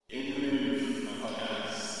Podcast.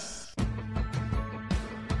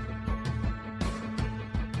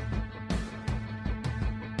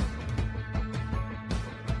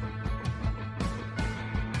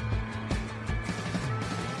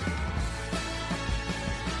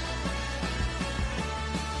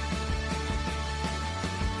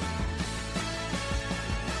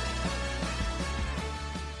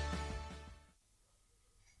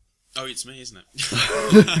 Oh, it's me, isn't it?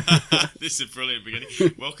 This is a brilliant beginning.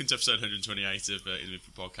 Welcome to episode 128 of In the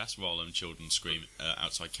Podcast, while children scream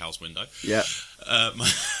outside Cal's window. Yeah.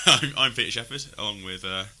 I'm Peter Shepherd, along with...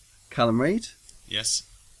 Callum Reid. Yes.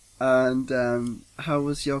 And how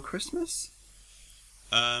was your Christmas?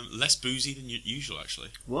 Less boozy than usual, actually.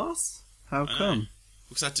 What? How come?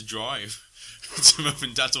 Because I had to drive. So Mum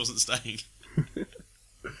and Dad wasn't staying.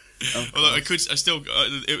 Although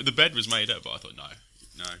the bed was made up, but I thought, no,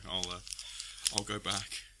 I'll go back.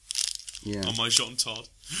 Yeah. On my Jean Todt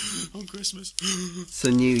on Christmas.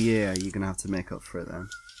 So New Year, you're gonna have to make up for it then.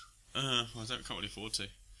 I can't really afford to.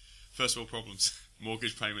 First world problems,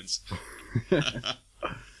 mortgage payments.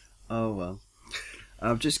 Oh well.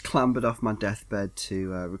 I've just clambered off my deathbed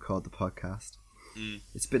to record the podcast.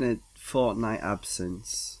 It's been a fortnight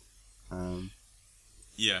absence.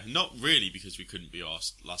 Yeah, not really because we couldn't be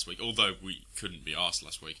asked last week. Although we couldn't be asked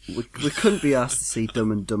last week. We couldn't be asked to see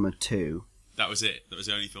Dumb and Dumber 2. That was it. That was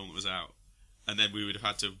the only film that was out. And then we would have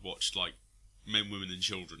had to watch, like, Men, Women and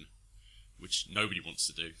Children, which nobody wants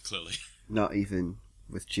to do, clearly. Not even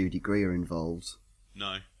with Judy Greer involved.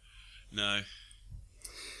 No.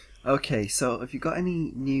 Okay, so have you got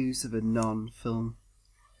any news of a non-film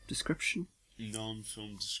description?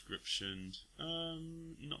 Non-film description?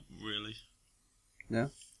 Not really.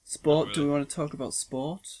 No? Sport, Not really. Do we want to talk about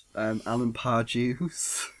sport? Alan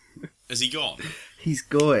Pardew's. Has he gone? He's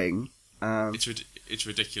going. It's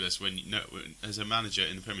ridiculous when as a manager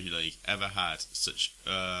in the Premier League ever had such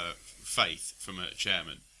faith from a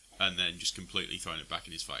chairman and then just completely thrown it back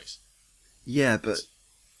in his face. Yeah, but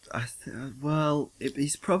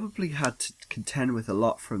he's probably had to contend with a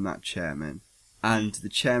lot from that chairman, and the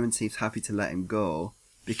chairman seems happy to let him go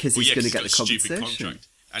because he's going to get the compensation.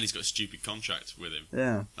 And he's got a stupid contract with him.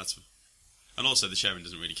 Yeah. And also the chairman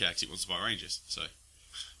doesn't really care because he wants to buy Rangers. So.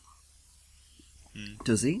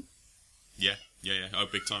 Does he? Yeah. Oh,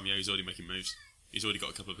 big time. Yeah, he's already making moves. He's already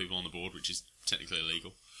got a couple of people on the board, which is technically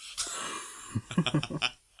illegal.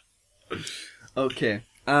 Okay.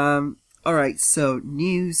 Alright, so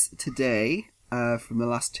news today from the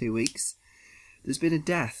last 2 weeks. There's been a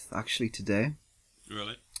death, actually, today.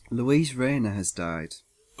 Really? Louise Rayner has died.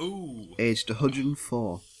 Ooh. Aged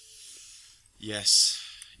 104. Yes.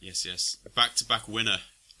 Back-to-back winner,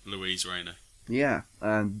 Louise Rayner. Yeah,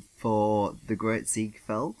 and for The Great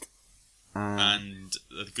Ziegfeld. And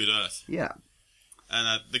The Good Earth. Yeah.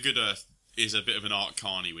 And The Good Earth is a bit of an art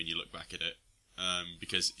carny when you look back at it.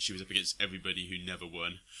 Because she was up against everybody who never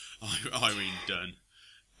won. Irene Dunne.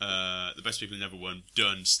 The best people who never won.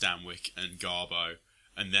 Dunne, Stanwyck, and Garbo.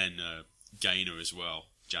 And then Gaynor as well.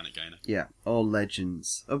 Janet Gaynor. Yeah, all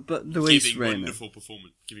legends. Oh, but Louise Rayner. Giving wonderful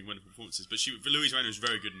performances. But Louise Rayner was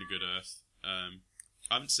very good in The Good Earth. I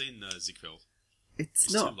haven't seen Ziegfeld.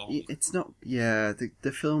 It's not. Yeah,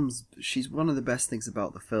 the film's. She's one of the best things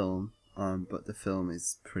about the film. But the film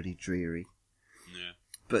is pretty dreary. Yeah.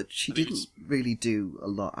 But she didn't really do a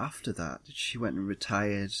lot after that. She went and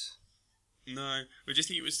retired. No. But do you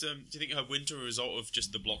think it was? Do you think her win was a result of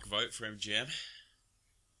just the block vote for MGM?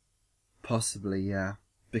 Possibly, yeah.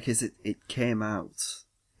 Because it came out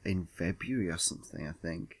in February or something, I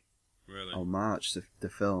think. Really? Or March, the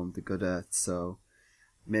film, The Good Earth, so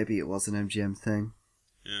maybe it was an MGM thing.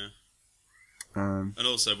 Yeah. And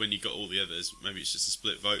also, when you got all the others, maybe it's just a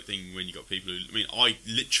split vote thing when you got people who... I mean, I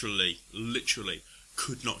literally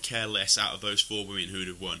could not care less out of those 4 women who'd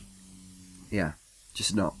have won. Yeah,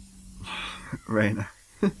 just not Rayner.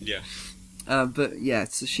 Yeah. But yeah,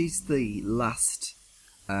 so she's the last...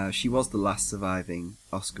 she was the last surviving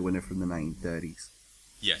Oscar winner from the 1930s.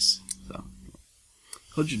 Yes. So,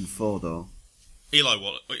 104 though. Eli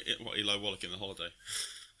Wallach in The Holiday.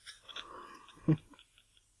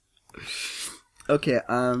 Okay,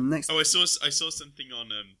 next... Oh, I saw something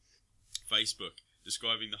on Facebook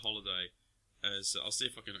describing The Holiday as... I'll see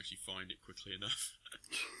if I can actually find it quickly enough.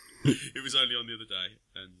 It was only on the other day,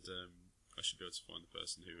 and I should be able to find the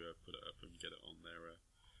person who put it up and get it on their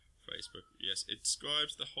Facebook. Yes, it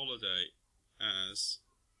describes The Holiday as...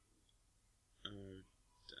 Oh,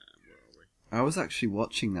 damn, where are we? I was actually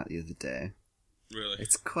watching that the other day. Really?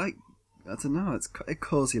 It's quite... I don't know, it's quite a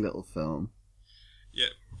cosy little film.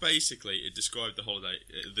 Yeah, basically, it described The Holiday,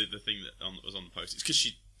 the thing that was on the post. It's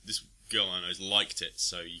because this girl I know liked it,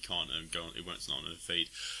 so you can't go on. It won't not on the feed.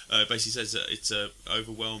 Basically says that it's an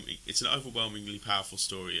overwhelmingly powerful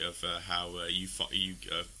story of how you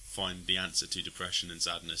find the answer to depression and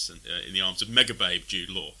sadness and, in the arms of Mega Babe Jude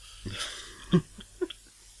Law.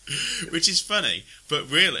 Which is funny, but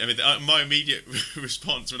really, I mean, my immediate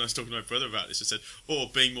response when I was talking to my brother about this, I said,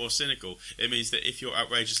 being more cynical, it means that if you're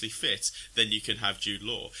outrageously fit, then you can have Jude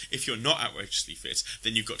Law. If you're not outrageously fit,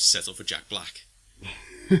 then you've got to settle for Jack Black.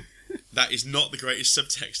 That is not the greatest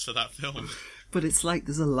subtext for that film. But it's like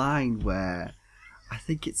there's a line where I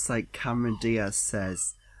think it's like Cameron Diaz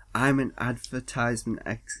says, "I'm an advertisement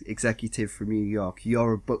executive from New York.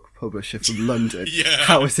 You're a book publisher from London. Yeah.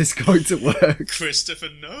 How is this going to work?" Christopher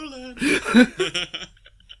Nolan.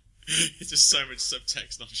 It's just so much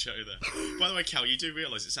subtext on show there. By the way, Cal, you do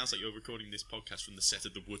realise it sounds like you're recording this podcast from the set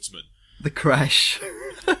of The Woodsman. The Crash.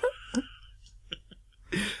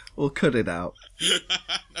 We'll cut it out.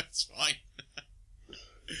 That's fine.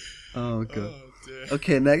 Oh, God. Oh, dear.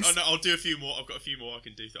 Okay, next. Oh, no, I'll do a few more. I've got a few more I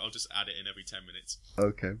can do. I'll just add it in every 10 minutes.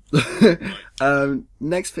 Okay. Right.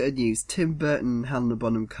 Next bit of news. Tim Burton and Helena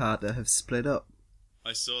Bonham Carter have split up.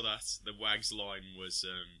 I saw that. The Wags line was,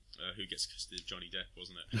 who gets custody of Johnny Depp,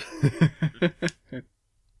 wasn't it?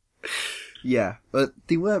 Yeah, but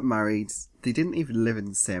they weren't married. They didn't even live in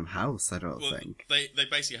the same house, I don't think. They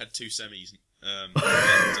basically had two semis.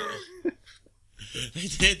 They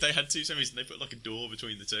did. They had two semis and they put like a door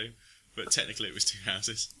between the two. But technically it was two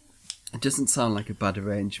houses. It doesn't sound like a bad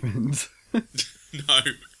arrangement. No.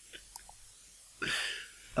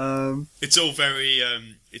 It's all very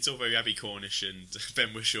Abbey Cornish and Ben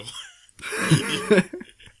Whishaw.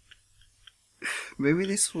 Maybe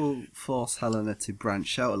this will force Helena to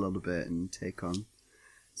branch out a little bit and take on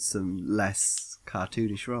some less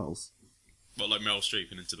cartoonish roles. What, like Meryl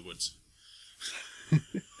Streep in Into the Woods?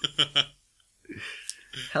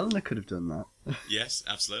 Helena could have done that. Yes,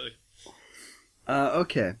 absolutely.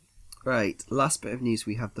 Okay. Right, last bit of news.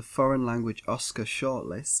 We have the foreign language Oscar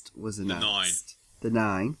shortlist was announced. The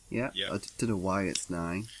 9, yeah. I don't know why it's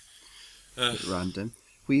 9. A bit random.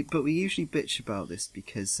 We usually bitch about this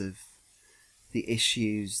because of the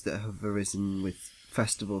issues that have arisen with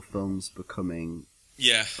festival films becoming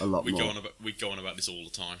a lot more. We go on about this all the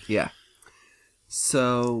time. Yeah.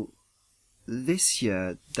 So this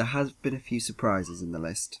year there has been a few surprises in the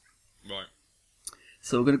list. Right.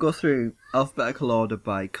 So we're going to go through alphabetical order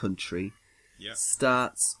by country. Yeah.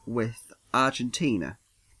 Starts with Argentina.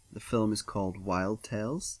 The film is called Wild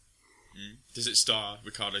Tales. Does it star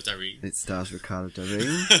Ricardo Darín? It stars Ricardo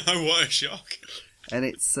Darín. What a shock! And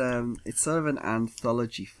it's sort of an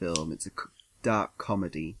anthology film. It's a dark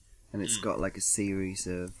comedy, and it's got like a series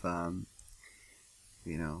of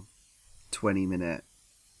 20-minute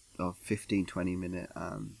or 15-20-minute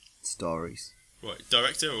stories. Right,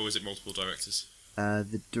 director or is it multiple directors?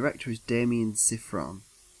 The director is Damien Cifron.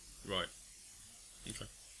 Right. Okay.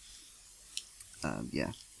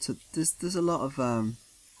 Yeah. So there's a lot of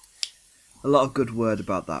good word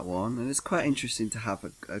about that one, and it's quite interesting to have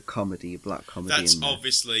a comedy, a black comedy. That's in there.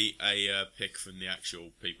 Obviously a pick from the actual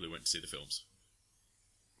people who went to see the films.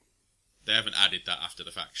 They haven't added that after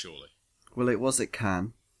the fact, surely. Well, it was at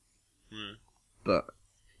Cannes, but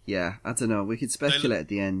yeah, I don't know. We could speculate at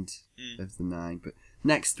the end of the 9. But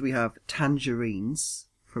next we have Tangerines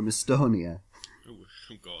from Estonia. Oh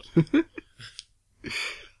God.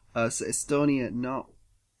 So Estonia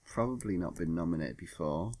probably not been nominated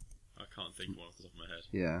before. I can't think of one off the top of my head.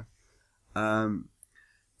 Yeah.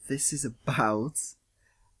 This is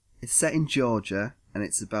it's set in Georgia, and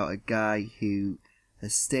it's about a guy who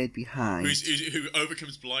has stayed behind. Who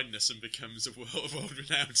overcomes blindness and becomes a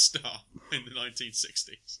world-renowned star in the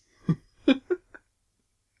 1960s.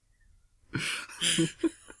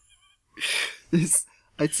 This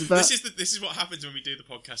is what happens when we do the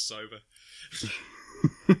podcast sober.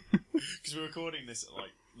 Because we're recording this at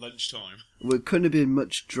like lunchtime. We couldn't have been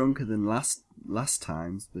much drunker than last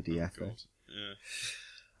time's bloody effort.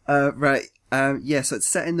 Yeah. Right. So it's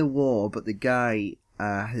set in the war, but the guy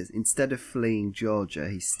has, instead of fleeing Georgia,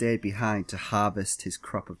 he stayed behind to harvest his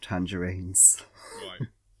crop of tangerines. Right.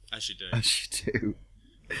 As you do. As you do.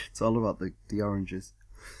 It's all about the oranges.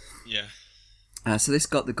 Yeah. So this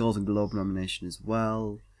got the Golden Globe nomination as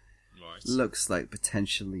well. Right. Looks like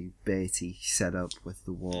potentially Beatty set up with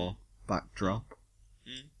the war backdrop.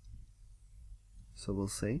 So we'll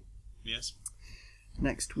see. Yes.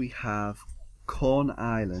 Next we have Corn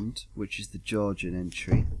Island, which is the Georgian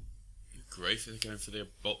entry. Great for going for the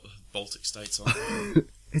Baltic states, aren't they?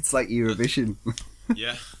 It's like Eurovision.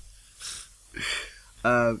 Yeah.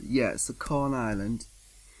 So Corn Island,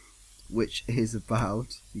 which is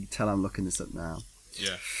about... You can tell I'm looking this up now.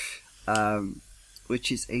 Yeah.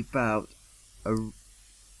 which is about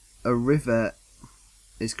a river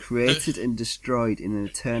is created and destroyed in an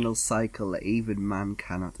eternal cycle that even man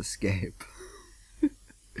cannot escape.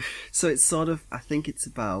 So it's sort of, I think it's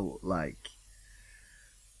about, like,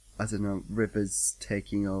 I don't know, rivers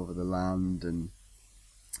taking over the land and...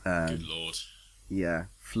 Good lord. Yeah,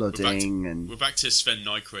 flooding We're back to Sven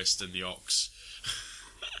Nykvist and the Ox.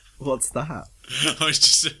 What's that? It's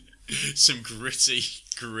just some gritty,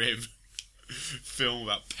 grim film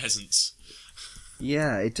about peasants.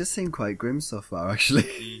 Yeah, it does seem quite grim so far,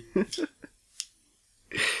 actually.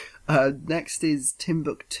 Next is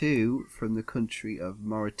Timbuktu from the country of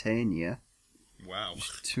Mauritania. Wow.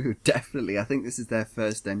 Definitely, I think this is their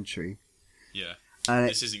first entry. Yeah.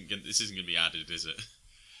 This isn't going to be added, is it?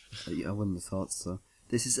 I wouldn't have thought so.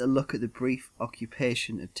 This is a look at the brief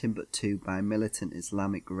occupation of Timbuktu by militant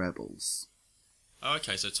Islamic rebels. Oh,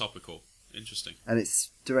 okay, so topical. Interesting. And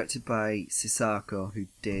it's directed by Sissako, who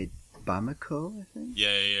did Bamako, I think?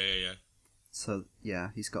 Yeah. So, yeah,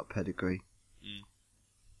 he's got pedigree. Mm.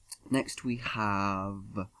 Next we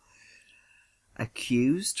have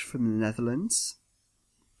Accused from the Netherlands.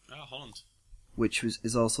 Oh, Holland. Which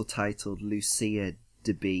is also titled Lucia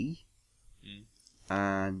de B. Mm.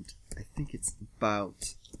 And I think it's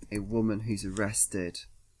about a woman who's arrested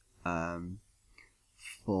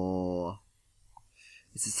for...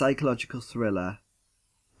 It's a psychological thriller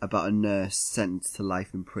about a nurse sentenced to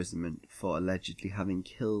life imprisonment for allegedly having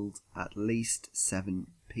killed at least 7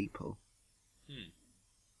 people.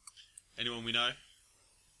 Anyone we know?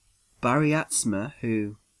 Barry Atzma,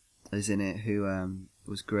 who is in it, who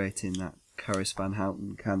was great in that Caris Van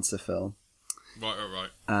Houten cancer film.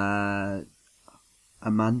 Right.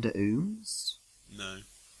 Amanda Ooms? No.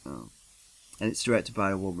 Oh. And it's directed by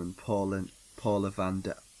a woman, Paula van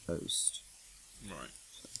der Oost. Right.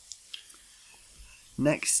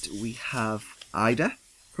 Next, we have Ida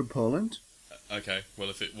from Poland. Okay, well,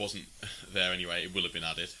 if it wasn't there anyway, it will have been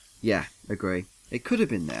added. Yeah, agree. It could have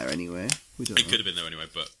been there anyway. We don't know. It could have been there anyway,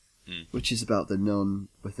 but... Which is about the nun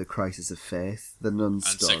with the crisis of faith. The nun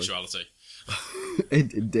story. And sexuality.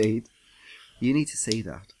 Indeed. You need to see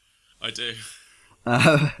that. I do.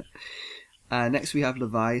 Next we have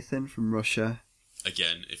Leviathan from Russia.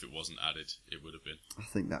 Again, if it wasn't added, it would have been. I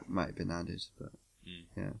think that might have been added, but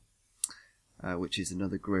yeah. Which is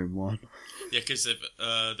another grim one. Yeah, because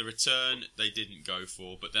The Return they didn't go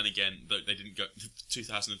for, but then again, they didn't go...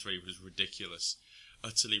 2003 was ridiculous.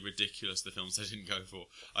 Utterly ridiculous, the films they didn't go for.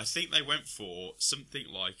 I think they went for something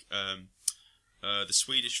like the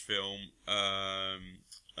Swedish film,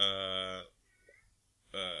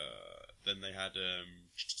 then they had...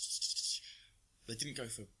 they didn't go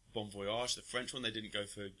for Bon Voyage, the French one. They didn't go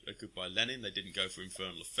for A Goodbye Lenin. They didn't go for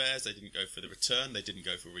Infernal Affairs. They didn't go for The Return. They didn't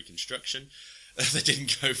go for Reconstruction. They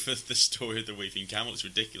didn't go for The Story of the Weeping Camel. It's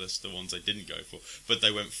ridiculous, the ones they didn't go for. But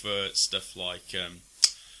they went for stuff like...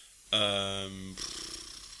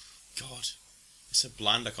 God, it's so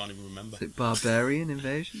bland I can't even remember. Is it Barbarian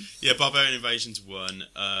Invasion? Yeah, Barbarian Invasion's one.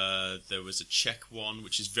 There was a Czech one,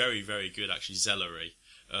 which is very, very good actually, Zellery.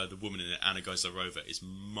 The woman in it, Anna Gajzarova, is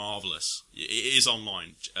marvellous. It is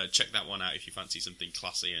online. Check that one out if you fancy something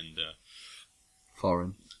classy and...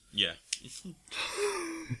 foreign. Yeah.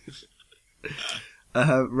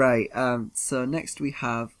 Right, so next we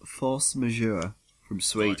have Force Majeure from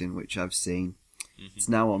Sweden, which I've seen. Mm-hmm. It's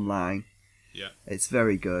now online. Yeah. It's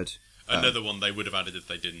very good. Another one they would have added if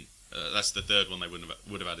they didn't. That's the third one they would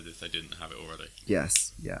have added if they didn't have it already.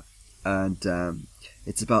 Yes, yeah. And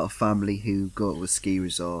it's about a family who go to a ski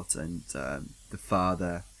resort, and the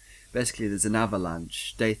father... Basically, there's an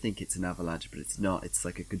avalanche. They think it's an avalanche, but it's not. It's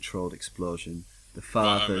like a controlled explosion. The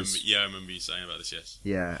father's... I remember you saying about this, yes.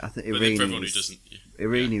 Yeah, I think Irini... for everyone who doesn't...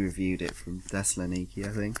 Irini reviewed it from Thessaloniki,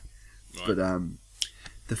 I think. Right. But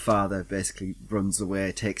the father basically runs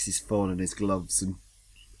away, takes his phone and his gloves and,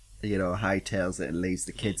 hightails it and leaves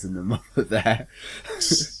the kids and the mother there.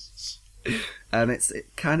 And it's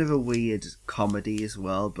kind of a weird comedy as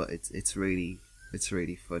well, but it's really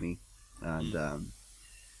funny. And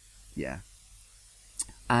yeah.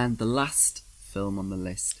 And the last film on the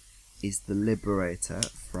list is The Liberator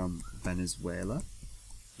from Venezuela.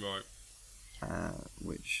 Right.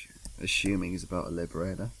 Which, assuming, is about a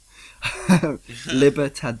liberator.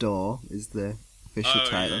 Libertador is the official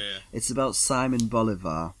title. Yeah. It's about Simon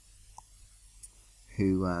Bolivar,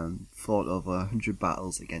 who fought over 100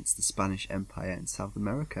 battles against the Spanish Empire in South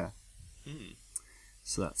America.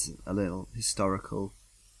 So that's a little historical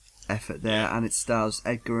effort there, and it stars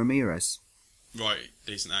Edgar Ramirez. Right,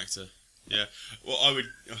 decent actor. Yeah. Well, I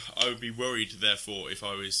would be worried, therefore, if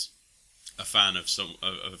I was a fan of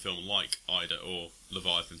a film like Ida or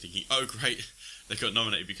Leviathan, thinking, "Oh, great, they got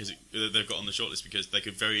nominated because they've got on the shortlist," because they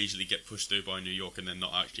could very easily get pushed through by New York and then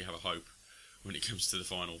not actually have a hope when it comes to the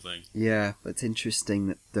final thing. Yeah, but it's interesting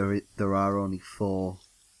that there are only 4.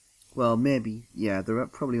 Well, maybe there are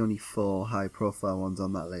probably only 4 high-profile ones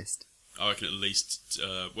on that list. I reckon at least 2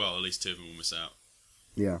 of them will miss out.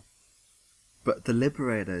 Yeah, but The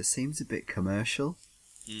Liberator seems a bit commercial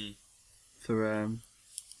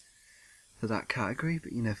for that category,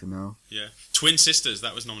 but you never know. Yeah, Twin Sisters,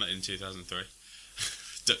 that was nominated in 2003.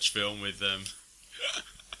 Dutch film with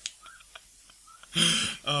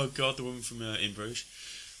oh god, the woman from In Bruges,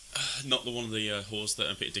 not the one of the whores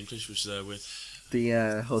that Peter Dinklage was with. The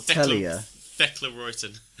hotelier. Thekla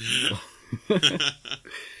Royton.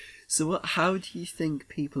 So how do you think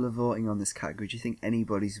people are voting on this category? Do you think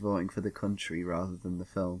anybody's voting for the country rather than the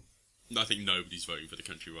film? I think nobody's voting for the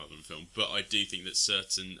country rather than the film, but I do think that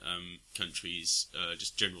certain countries'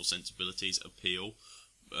 just general sensibilities appeal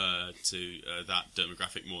to that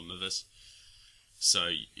demographic more than others.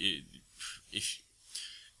 So if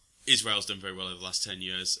Israel's done very well over the last 10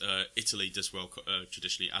 years, Italy does well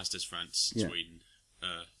traditionally, as does France, Sweden,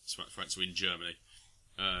 Germany.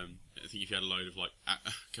 I think if you had a load of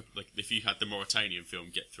if you had the Mauritanian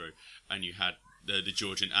film get through, and you had the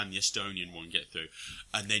Georgian and the Estonian one get through,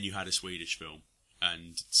 and then you had a Swedish film,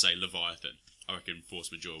 and say Leviathan, I reckon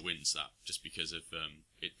Force Majeure wins that, just because of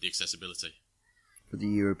the accessibility. For the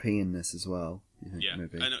Europeanness as well. Yeah,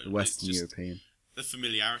 maybe the Western European. The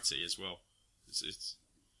familiarity as well. It's...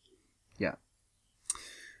 Yeah.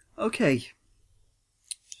 Okay.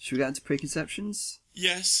 Should we get into preconceptions?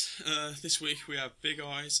 Yes. This week we have Big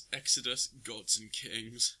Eyes, Exodus, Gods and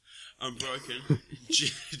Kings, Unbroken,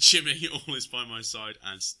 Jimmy, All Is By My Side,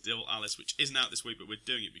 and Still Alice, which isn't out this week, but we're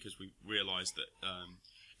doing it because we realised that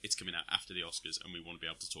it's coming out after the Oscars and we want to be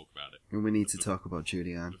able to talk about it. And we need to talk about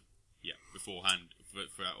Julianne. Yeah, beforehand,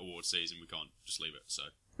 for our award season, we can't just leave it,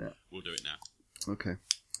 so we'll do it now. Okay.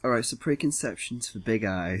 Alright, so preconceptions for Big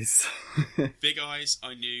Eyes. Big Eyes,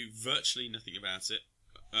 I knew virtually nothing about it.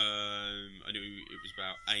 I knew it was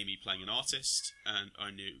about Amy playing an artist, and I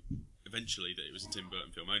knew eventually that it was a Tim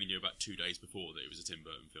Burton film. I only knew about 2 days before that it was a Tim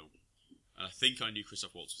Burton film. And I think I knew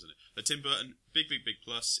Christoph Waltz was in it. But Tim Burton, big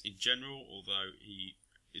plus in general, although he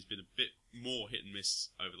has been a bit more hit and miss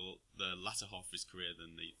over the latter half of his career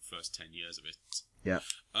than the first 10 years of it. Yeah.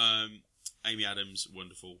 Amy Adams,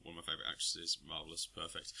 wonderful, one of my favourite actresses, marvellous,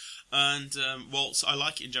 perfect. And Waltz, I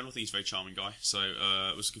like in general, I think he's a very charming guy, so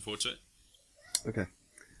I was looking forward to it. Okay.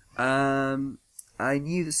 I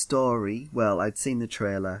knew the story. Well, I'd seen the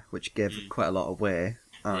trailer, which gave quite a lot away.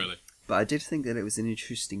 Really? But I did think that it was an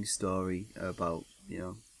interesting story about,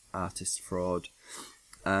 artist fraud.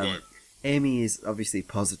 Right. Amy is obviously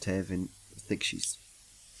positive, and I think she's...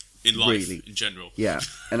 In life, in general. Yeah,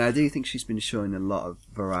 and I do think she's been showing a lot of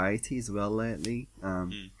variety as well lately,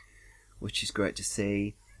 which is great to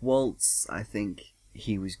see. Waltz, I think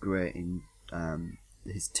he was great in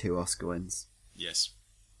his 2 Oscar wins. Yes.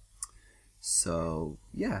 So,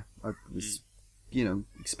 yeah, I was,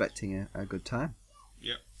 expecting a good time.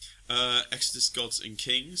 Yeah. Exodus, Gods and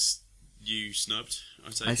Kings, you snubbed,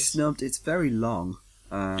 I snubbed. It's very long.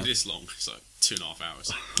 It is long. It's like 2.5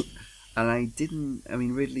 hours. And I didn't... I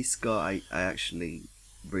mean, Ridley Scott, I actually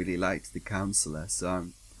really liked The Counselor, so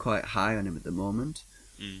I'm quite high on him at the moment.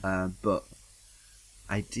 But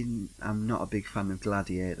I'm not a big fan of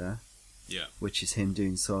Gladiator. Yeah. Which is him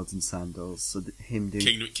doing Swords and Sandals. So him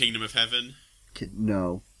doing... Kingdom of Heaven?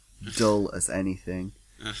 No. Dull as anything.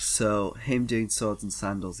 So him doing Swords and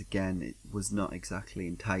Sandals again, it was not exactly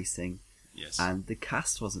enticing. Yes. And the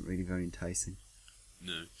cast wasn't really very enticing.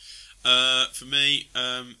 No. For me,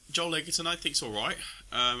 Joel Edgerton I think's alright.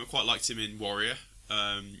 I quite liked him in Warrior.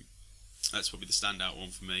 That's probably the standout one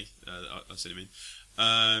for me. I've seen him in.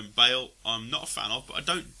 Bale, I'm not a fan of, but I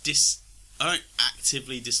don't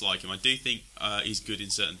actively dislike him. I do think he's good in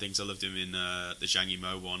certain things. I loved him in the Zhang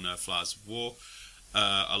Yimou one, Flowers of War.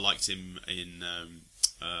 I liked him in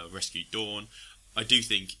Rescue Dawn. I do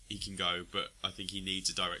think he can go, but I think he needs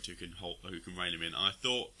a director who can rein him in. And I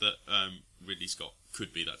thought that Ridley Scott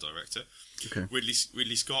could be that director. Okay.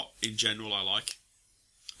 Ridley Scott, in general, I like.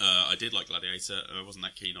 I did like Gladiator. I wasn't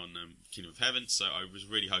that keen on Kingdom of Heaven, so I was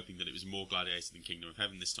really hoping that it was more Gladiator than Kingdom of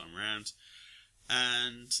Heaven this time around.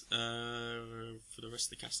 And for the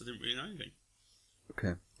rest of the cast, I didn't really know anything.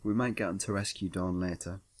 Okay. We might get onto Rescue Dawn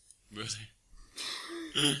later. Really?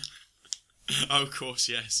 Oh, of course,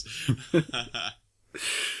 yes.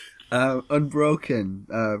 Unbroken.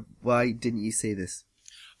 Why didn't you see this?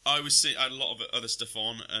 I had a lot of other stuff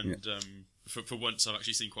on, and for once I've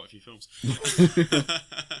actually seen quite a few films.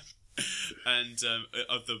 And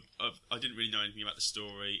I didn't really know anything about the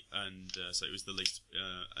story, and so it was the least.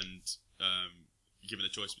 Given the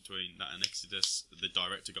choice between that and Exodus, the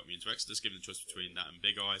director got me into Exodus. Given the choice between that and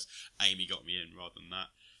Big Eyes, Amy got me in rather than that.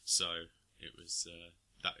 So it was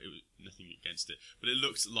that. It was nothing against it, but it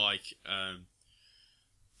looked like.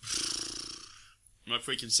 My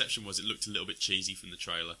preconception was it looked a little bit cheesy from the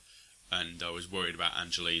trailer, and I was worried about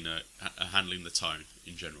Angelina handling the tone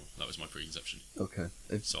in general. That was my preconception. Okay.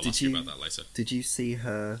 So I'll ask you about that later. Did you see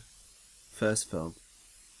her first film?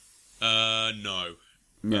 No.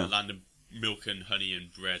 Land of Milk and Honey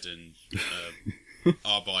and Bread and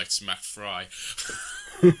Arbeits macht frei.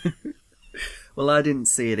 Well, I didn't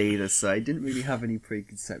see it either, so I didn't really have any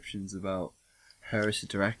preconceptions about her as a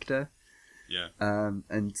director. Yeah.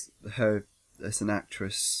 And her as an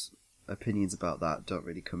actress, opinions about that don't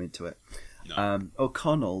really come into it. No.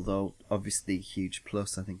 O'Connell, though, obviously huge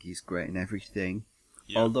plus. I think he's great in everything.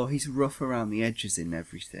 Yeah. Although he's rough around the edges in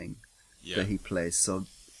everything that he plays, so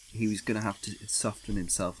he was going to have to soften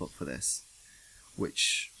himself up for this,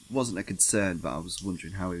 which wasn't a concern, but I was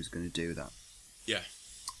wondering how he was going to do that. Yeah.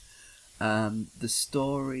 The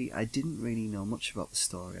story, I didn't really know much about the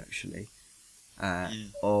story, actually.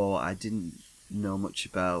 Or I didn't know much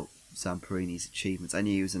about Zamperini's achievements. I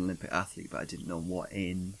knew he was an Olympic athlete, but I didn't know what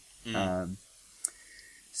in.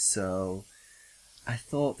 So I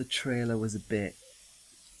thought the trailer was a bit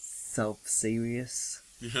self-serious.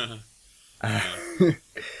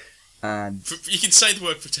 And you can say the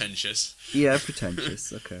word pretentious. Yeah,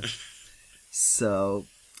 pretentious. Okay. So,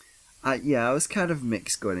 I was kind of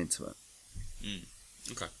mixed going into it.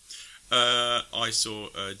 Okay. I saw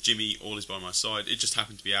Jimmy All Is By My Side. It just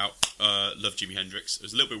happened to be out. Love Jimi Hendrix. I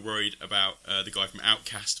was a little bit worried about the guy from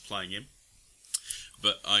Outkast playing him,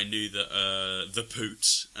 but I knew that the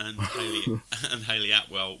Poots and Hayley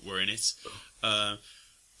Atwell were in it.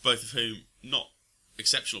 Both of whom not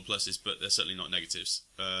exceptional pluses, but they're certainly not negatives.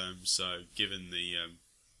 So given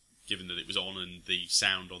that it was on and the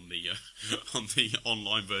sound on the on the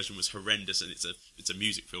online version was horrendous, and it's a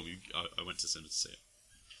music film, I went to cinema to see it.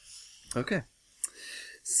 Okay.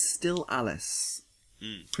 Still Alice.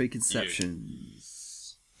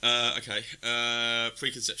 Preconceptions. Okay.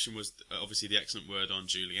 Preconception was obviously the excellent word on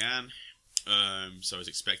Julianne. So I was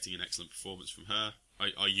expecting an excellent performance from her.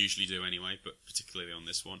 I usually do anyway, but particularly on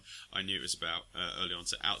this one. I knew it was about early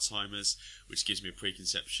onset Alzheimer's, which gives me a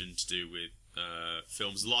preconception to do with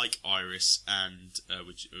films like Iris and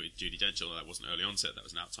with Judi Dench. That wasn't early onset, that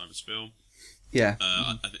was an Alzheimer's film. Yeah.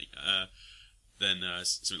 I think then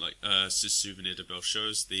something like Souvenir de Belles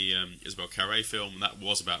Choses, the Isabelle Carré film, that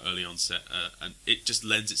was about early onset, and it just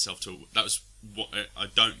lends itself to... That was what I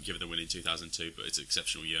don't give it the win in 2002, but it's an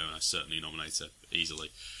exceptional year, and I certainly nominate her easily.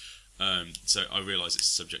 So I realise it's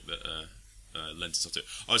a subject that lends itself to it.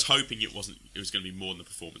 I was hoping it was going to be more than a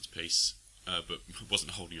performance piece, but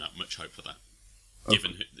wasn't holding out much hope for that,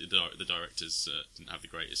 given the directors didn't have the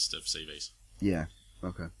greatest of CVs. Yeah,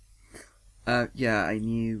 okay. I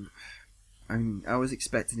knew... I was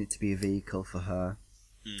expecting it to be a vehicle for her,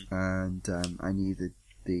 and I knew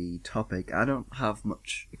the topic. I don't have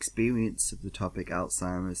much experience of the topic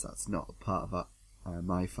Alzheimer's. That's not a part of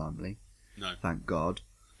my family. No. Thank God.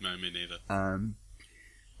 No, me neither.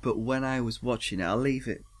 But when I was watching it, I'll leave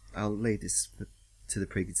this to the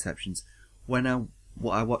preconceptions. When I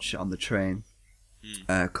watched it on the train,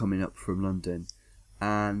 coming up from London,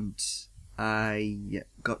 and I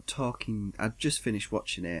got talking. I'd just finished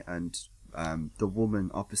watching it, and the woman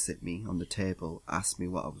opposite me on the table asked me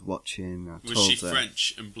what I was watching. Was she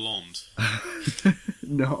French and blonde?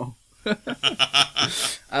 No.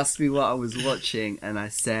 Asked me what I was watching, and I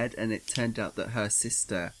said, and it turned out that her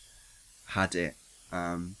sister had it,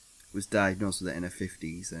 was diagnosed with it in her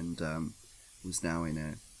 50s, and was now in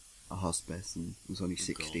a hospice, and was only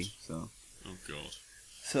 60. God. So. Oh God.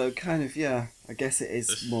 So kind of, I guess it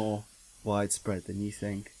is more widespread than you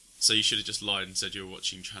think. So you should have just lied and said you were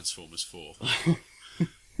watching Transformers 4.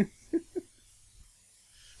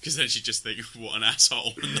 Because then she'd just think, what an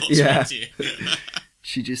asshole, and not speak to you.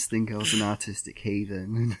 She'd just think I was an artistic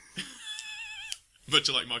heathen. But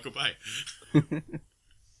you like Michael Bay.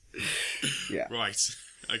 Yeah. Right.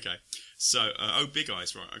 Okay. So, Big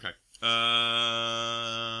Eyes, right, okay.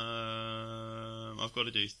 I've got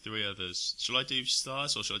to do 3 others. Shall I do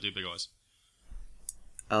Stars or shall I do Big Eyes?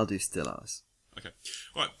 I'll do Still Eyes. Okay.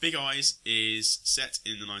 Right, Big Eyes is set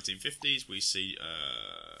in the 1950s. We see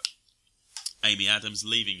Amy Adams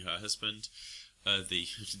leaving her husband. The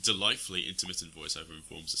delightfully intermittent voiceover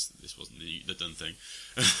informs us that this wasn't the done thing.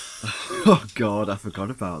 Oh God, I forgot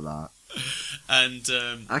about that. And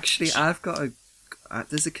actually, I've got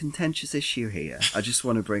there's a contentious issue here. I just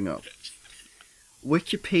want to bring up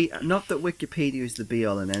Wikipedia. Not that Wikipedia is the be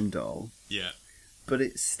all and end all. Yeah. But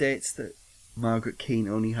it states that Margaret Keane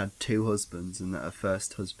only had 2 husbands, and that her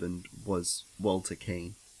first husband was Walter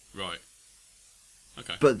Keane. Right.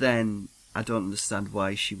 Okay. But then I don't understand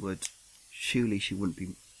why she would. Surely she wouldn't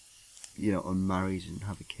be, unmarried and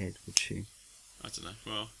have a kid, would she? I don't know.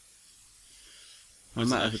 Well, I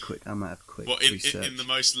might have a quick. What in the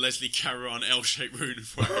most Leslie Caron L-shaped rune of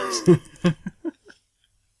photos?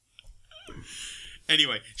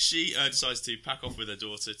 Anyway, she decides to pack off with her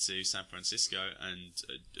daughter to San Francisco and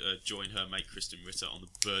join her mate Kristen Ritter on the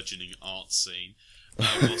burgeoning art scene.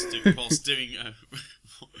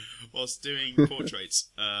 Whilst doing portraits,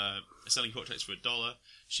 selling portraits for $1,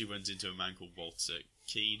 she runs into a man called Walter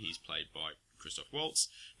Keane. He's played by Christoph Waltz,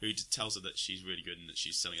 who tells her that she's really good and that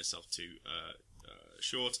she's selling herself too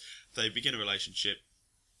short. They begin a relationship,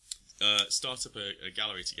 start up a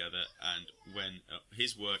gallery together, and when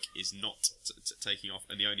his work is not taking off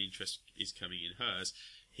and the only interest is coming in hers,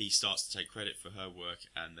 he starts to take credit for her work,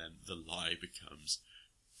 and then the lie becomes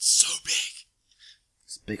so big.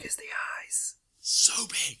 As big as the eyes. So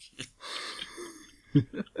big.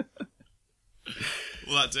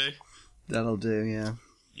 Will that do? That'll do, yeah.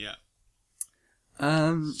 Yeah.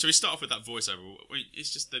 Shall we start off with that voiceover? I mean,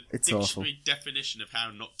 it's just the dictionary definition of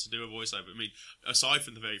how not to do a voiceover. I mean, aside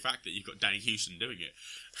from the very fact that you've got Danny Houston doing it.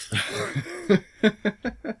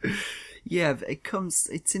 Yeah, but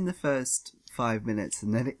it's in the first 5 minutes,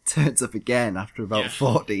 and then it turns up again after about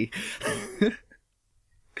 40.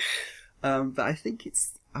 But I think if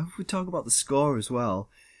we talk about the score as well,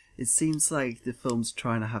 it seems like the film's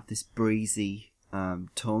trying to have this breezy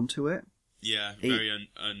tone to it. Yeah, very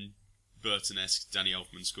Burton-esque Danny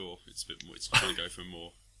Elfman score. It's a bit more. It's trying to go for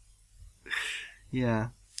more. Yeah.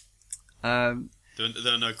 There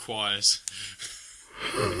are no choirs.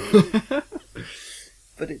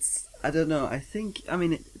 But I don't know.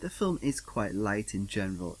 The film is quite light in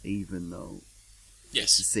general, even though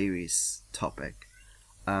it's a serious topic.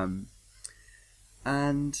 And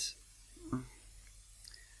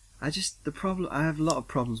I have a lot of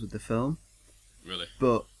problems with the film. Really?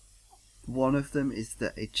 But one of them is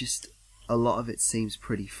that a lot of it seems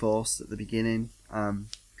pretty forced at the beginning.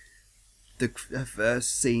 The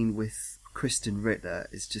first scene with Kristen Ritter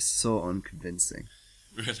is just so unconvincing.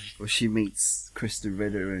 Really? Where she meets Kristen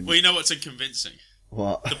Ritter and... Well, you know what's unconvincing?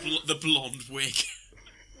 What? The blonde wig.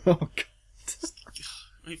 Oh, God.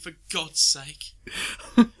 I mean, for God's sake.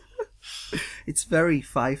 It's very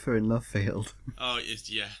Pfeiffer in Love Field. Oh,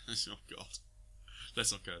 yeah. Oh, God.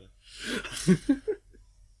 Let's not go there.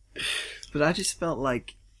 But I just felt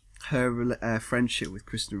like her friendship with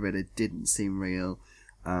Kristen Ritter didn't seem real.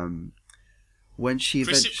 When she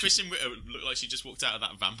Kristen Ritter looked like she just walked out of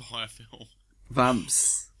that vampire film.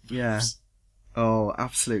 Vamps. Yeah. Oh,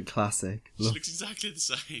 absolute classic. She looks exactly the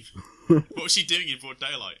same. What was she doing in broad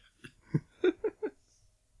daylight?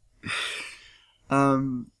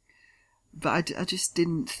 But I just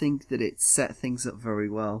didn't think that it set things up very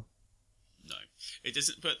well. No, it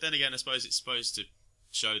doesn't. But then again, I suppose it's supposed to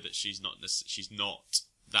show that she's not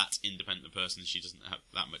that independent a person. She doesn't have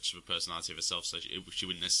that much of a personality of herself, so she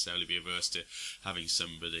wouldn't necessarily be averse to having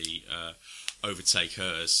somebody overtake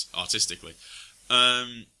hers artistically.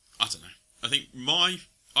 I don't know. I think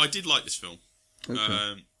I did like this film.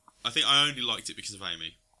 Okay. I think I only liked it because of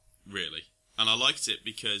Amy, really, and I liked it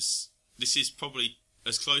because this is probably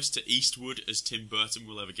as close to Eastwood as Tim Burton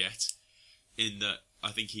will ever get. In that, I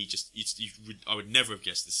think I would never have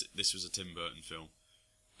guessed this was a Tim Burton film,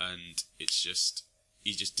 and it's just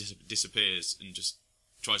he just disappears and just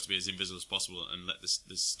tries to be as invisible as possible and let this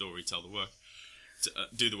story tell the work,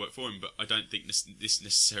 do the work for him. But I don't think this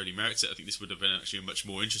necessarily merits it. I think this would have been actually a much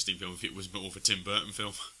more interesting film if it was more of a Tim Burton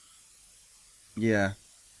film. Yeah.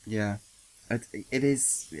 It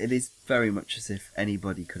is very much as if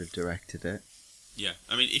anybody could have directed it. Yeah,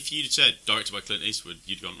 I mean, if you'd said directed by Clint Eastwood,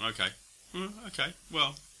 you'd gone, okay,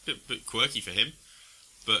 well, a bit quirky for him,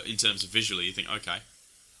 but in terms of visually, you think, okay.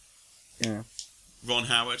 Yeah. Ron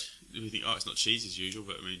Howard, you think, it's not cheesy as usual,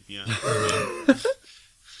 but I mean, yeah.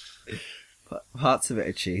 Parts of it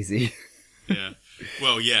are cheesy. Yeah.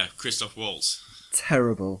 Well, yeah, Christoph Waltz.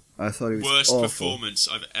 Terrible. I thought it was worst awful. Performance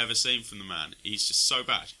I've ever seen from the man. He's just so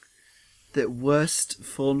bad. The worst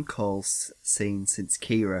phone call scene since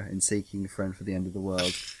Kira in Seeking a Friend for the End of the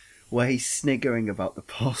World, where he's sniggering about the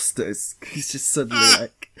posters. He's just suddenly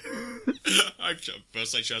like...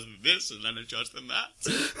 First I charged them this, and then I charged them that.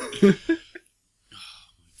 Oh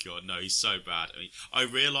my God, no, he's so bad. I mean, I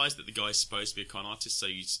realised that the guy's supposed to be a con artist,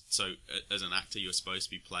 so as an actor you're supposed to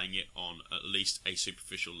be playing it on at least a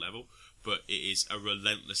superficial level, but it is a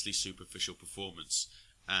relentlessly superficial performance,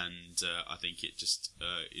 and I think it just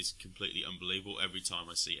is completely unbelievable. Every time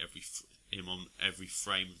I see him on every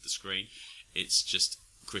frame of the screen, it's just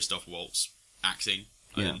Christoph Waltz acting.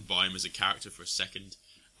 I didn't buy him as a character for a second,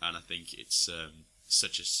 and I think it's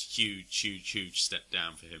such a huge step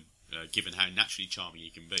down for him, given how naturally charming he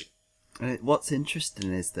can be. What's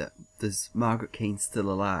interesting is that there's Margaret Keane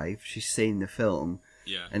still alive. She's seen the film,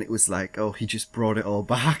 and it was like, oh, he just brought it all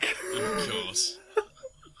back. Of course.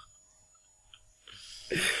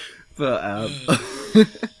 But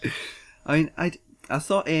I mean, I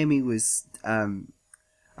thought Amy was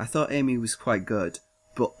quite good,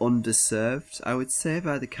 but underserved, I would say,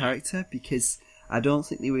 by the character, because I don't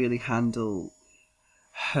think they really handle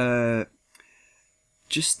her,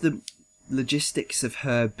 just the logistics of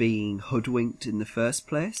her being hoodwinked in the first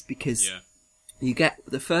place, because you get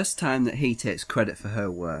the first time that he takes credit for her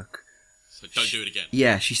work. So don't do it again.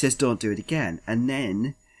 Yeah, she says don't do it again, and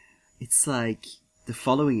then it's like the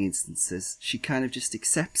following instances, she kind of just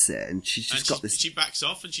accepts it, and got this. She backs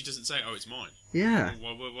off, and she doesn't say, "Oh, it's mine." Yeah.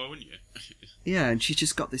 Why wouldn't you? Yeah, and she's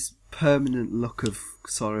just got this permanent look of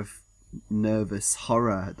sort of nervous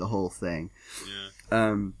horror at the whole thing.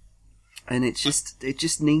 Yeah. And it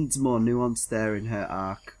just needs more nuance there in her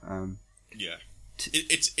arc. Yeah.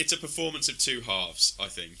 It's a performance of two halves, I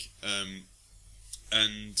think.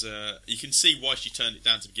 And you can see why she turned it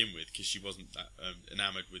down to begin with, because she wasn't that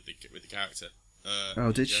enamoured with the character.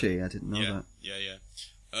 Did she? I didn't know that. Yeah.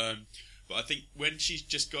 But I think when she's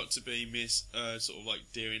just got to be Miss sort of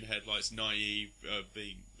like deer in headlights, naive,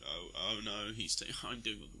 being oh no, I'm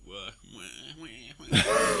doing all the work.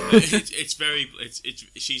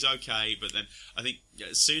 She's okay, but then I think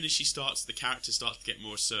as soon as the character starts to get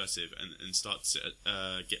more assertive and starts to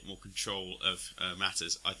get more control of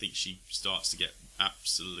matters, I think she starts to get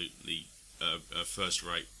absolutely a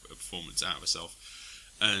first-rate performance out of herself,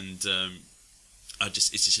 and it's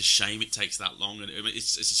just a shame it takes that long, and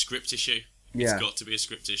it's a script issue. Yeah. It's got to be a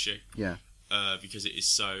script issue. Yeah. Because it is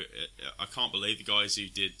so... I can't believe the guys who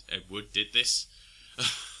did Ed Wood did this.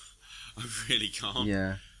 I really can't.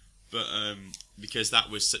 Yeah. But because that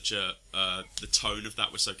was such a... the tone of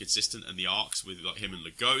that was so consistent, and the arcs with like him and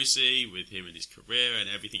Lugosi, with him and his career and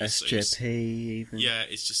everything. SJP even. Yeah,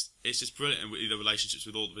 it's just brilliant. And with the relationships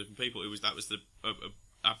with all the different people, that was the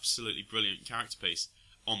absolutely brilliant character piece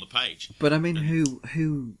on the page. But I mean,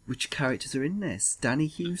 which characters are in this? Danny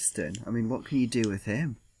Houston. I mean, what can you do with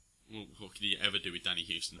him? Well, what can you ever do with Danny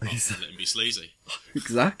Houston apart from let him be sleazy?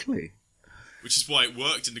 Exactly. Which is why it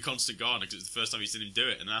worked in The Constant Gardener, because it was the first time you seen him do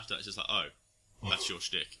it, and then after that it's just like, oh, that's your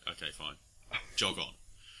shtick. Okay, fine. Jog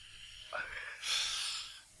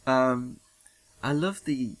on. I love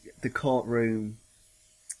the courtroom.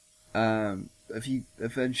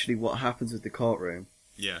 Eventually what happens with the courtroom?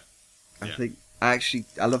 Yeah. I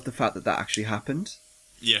love the fact that actually happened.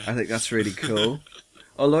 Yeah. I think that's really cool.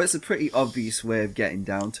 Although it's a pretty obvious way of getting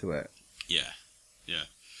down to it. Yeah.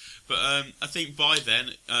 But I think by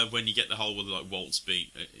then, when you get the whole like Waltz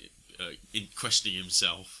beat in questioning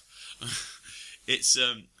himself, it's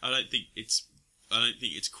I don't think it's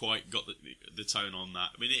quite got the tone on that.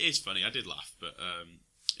 I mean, it is funny. I did laugh, but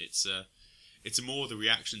it's more the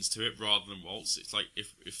reactions to it rather than Waltz. It's like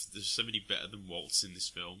if there's somebody better than Waltz in this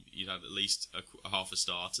film, you'd have at least a half a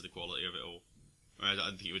star to the quality of it all. I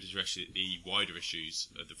don't think it would address the wider issues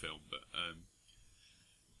of the film, but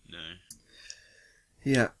no.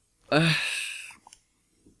 Yeah.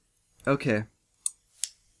 Okay.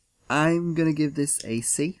 I'm gonna give this a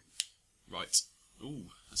C. Right. Ooh,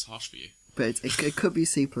 that's harsh for you. But it could be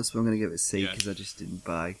C+, but I'm gonna give it a C because I just didn't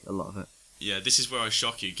buy a lot of it. Yeah, this is where I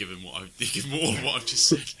shock you, given all what I've just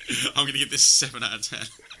said. I'm going to give this 7 out of 10.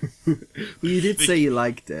 Well, you did say you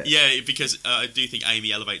liked it. Yeah, because I do think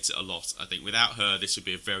Amy elevates it a lot. I think without her, this would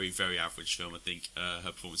be a very, very average film. I think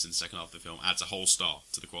her performance in the second half of the film adds a whole star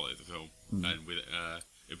to the quality of the film. And with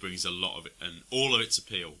it brings a lot of it, and all of its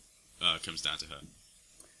appeal comes down to her.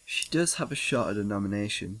 She does have a shot at a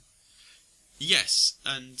nomination. Yes,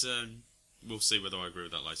 and we'll see whether I agree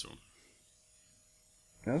with that later on.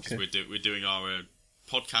 Okay. We're doing our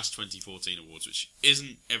Podcast 2014 awards, which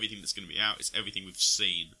isn't everything that's going to be out. It's everything we've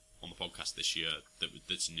seen on the podcast this year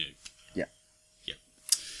that's new. Yeah.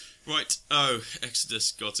 Right. Oh,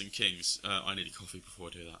 Exodus, Gods and Kings. I need a coffee before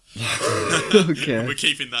I do that. Okay. We're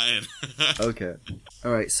keeping that in. Okay.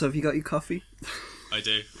 All right. So have you got your coffee? I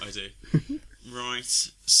do.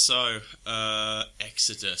 Right. So,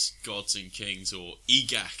 Exodus, Gods and Kings, or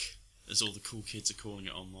EGAC, as all the cool kids are calling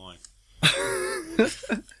it online.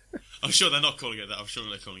 I'm sure they're not calling it that. I'm sure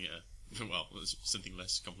they're calling it Well, it's something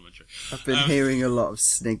less complimentary. I've been hearing a lot of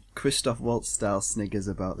Christoph Waltz style sniggers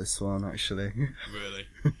about this one, actually. Really?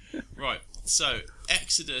 Right. So,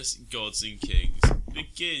 Exodus, Gods and Kings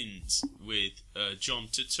begins with John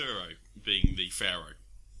Turturro being the pharaoh.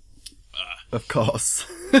 Of course.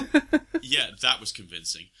 Yeah, that was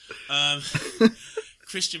convincing.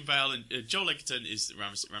 Christian Bale and Joel Edgerton is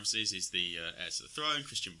Ramses is the heir to the throne.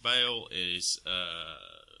 Christian Bale is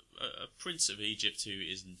a prince of Egypt who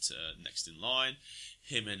isn't next in line.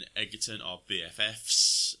 Him and Egerton are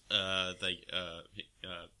BFFs.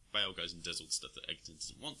 Bale goes and does all the stuff that Egerton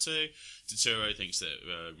doesn't want to. Turturro thinks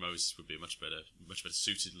that Moses would be a much better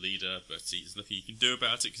suited leader, but there's nothing he can do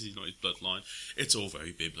about it because he's not his bloodline. It's all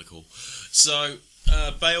very biblical. So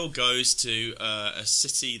Bale goes to a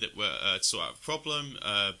city that to sort out a problem.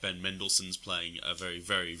 Ben Mendelsohn's playing a very,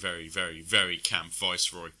 very, very, very, very camp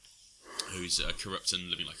viceroy who's corrupt and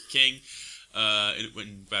living like a king.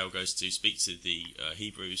 When Bale goes to speak to the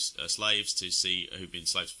Hebrew slaves to see who've been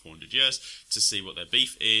slaves for 400 years to see what their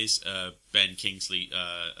beef is, Ben Kingsley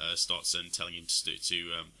starts telling him to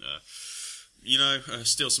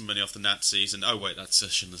steal some money off the Nazis. And oh wait, that's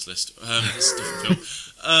Schindler's List. That's a different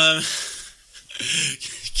film.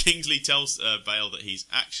 Kingsley tells Bale that he's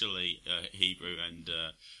actually Hebrew and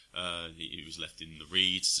he was left in the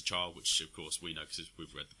reeds as a child, which of course we know because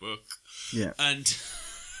we've read the book. Yeah. And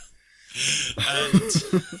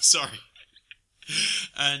sorry.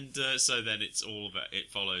 And so then it's all about.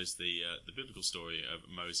 It follows the biblical story of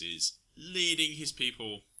Moses leading his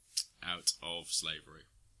people out of slavery,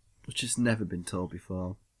 which has never been told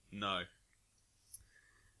before. No.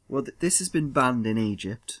 Well, this has been banned in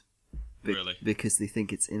Egypt. Really? Because they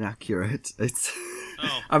think it's inaccurate. It's.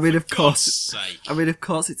 Oh, I mean, of course. Sake. I mean, of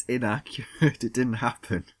course, it's inaccurate. It didn't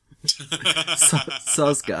happen.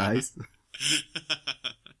 Soz, guys.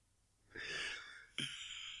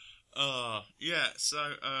 Yeah,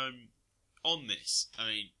 so on this, I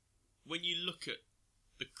mean, when you look at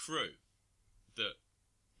the crew that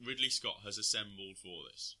Ridley Scott has assembled for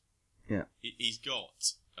this, yeah, he's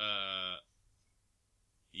got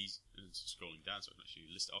he's scrolling down so I can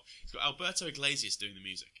actually list it off. He's got Alberto Iglesias doing the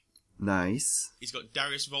music. Nice. He's got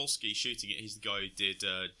Darius Volsky shooting it. He's the guy who did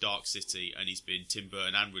Dark City, and he's been Tim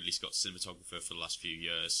Burton and Ridley Scott's cinematographer for the last few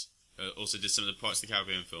years. Also did some of the Pirates of the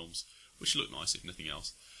Caribbean films, which look nice if nothing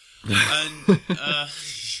else. And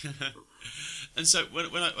so when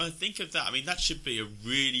I think of that, I mean, that should be a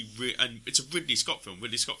really, and it's a Ridley Scott film.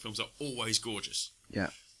 Ridley Scott films are always gorgeous.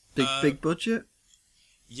 Yeah. Big budget?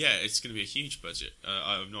 Yeah, it's going to be a huge budget.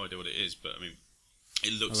 I have no idea what it is, but I mean,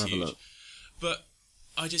 it looks huge. But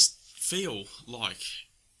I just feel like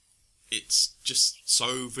it's just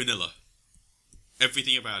so vanilla.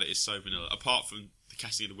 Everything about it is so vanilla, apart from the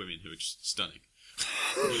casting of the women, who are just stunning.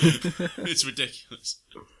 It's ridiculous.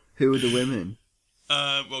 Who are the women?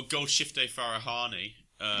 Well, Goldshifte Farahani.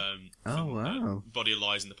 Wow. Body of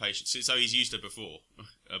Lies and The Patience. So he's used her before.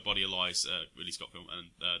 Body of Lies, Ridley Scott film,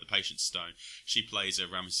 and The Patience Stone. She plays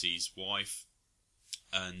Ramesses' wife.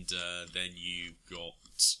 And then you got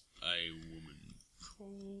a woman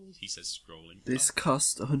called... He says scrolling. This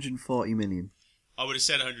cost 140 million. I would have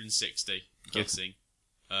said 160, guessing.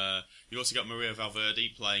 You also got Maria Valverde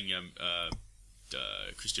playing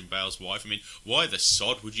Christian Bale's wife. I mean, why the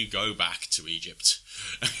sod would you go back to Egypt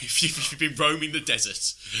if you've been roaming the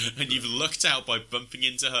desert and you've lucked out by bumping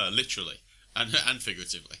into her, literally and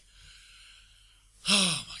figuratively?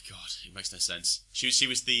 Oh my god, it makes no sense. She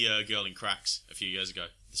was the girl in Cracks a few years ago,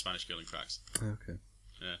 the Spanish girl in Cracks. Okay.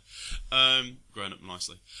 Yeah, growing up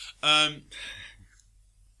nicely. And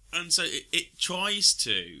so it tries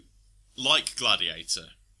to, like Gladiator,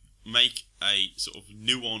 make a sort of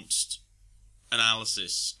nuanced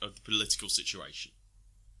analysis of the political situation.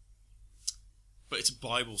 But it's a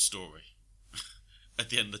Bible story at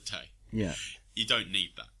the end of the day. Yeah. You don't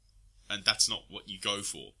need that. And that's not what you go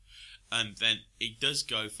for. And then it does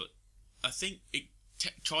go for... I think it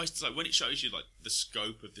tries to... like when it shows you like the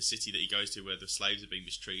scope of the city that he goes to where the slaves are being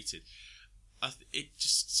mistreated, it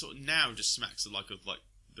just sort of now just smacks of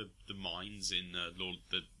the mines in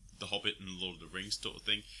the Hobbit and Lord of the Rings sort of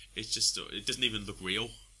thing. It's just... it doesn't even look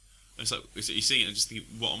real. It's like you're seeing it and just thinking,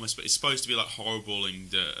 what am I supposed? It's supposed to be like horrible and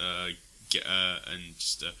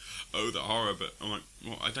just the horror, but I'm like,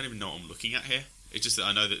 well, I don't even know what I'm looking at here. It's just that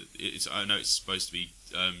I know it's supposed to be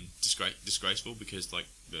disgraceful because like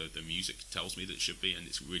the music tells me that it should be, and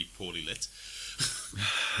it's really poorly lit.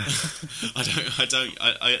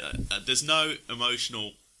 There's no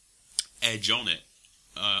emotional edge on it.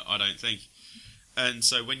 I don't think, and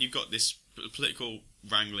so when you've got this political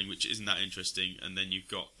wrangling, which isn't that interesting, and then you've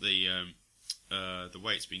got the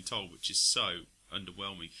way it's being told, which is so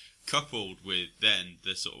underwhelming. Coupled with then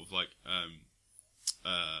the sort of like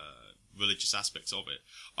religious aspects of it,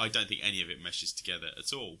 I don't think any of it meshes together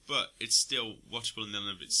at all. But it's still watchable in and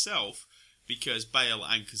of itself because Bale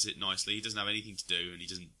anchors it nicely. He doesn't have anything to do, and he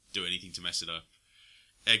doesn't do anything to mess it up.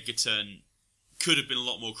 Egerton could have been a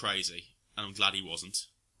lot more crazy, and I'm glad he wasn't.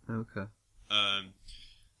 Okay.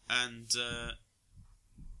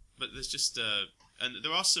 But there's just and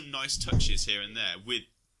there are some nice touches here and there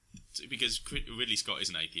because Ridley Scott is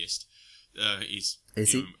an atheist. Is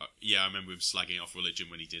he? Yeah, I remember him slagging off religion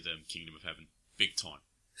when he did Kingdom of Heaven, big time.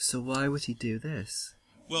 So why would he do this?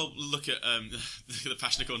 Well, look at the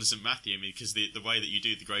Passion according to St. Matthew. I mean, because the way that you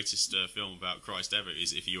do the greatest film about Christ ever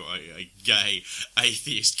is if you're a gay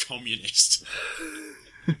atheist communist.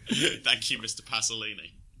 Thank you, Mr.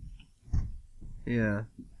 Pasolini. Yeah.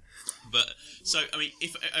 But so I mean,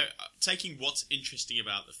 if taking what's interesting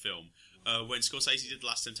about the film. When Scorsese did The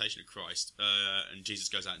Last Temptation of Christ, and Jesus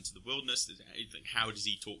goes out into the wilderness, how does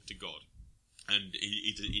he talk to God? And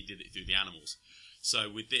he did it through the animals.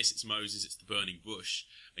 So with this, it's Moses, it's the burning bush,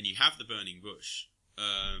 and you have the burning bush,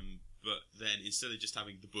 but then instead of just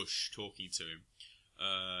having the bush talking to him,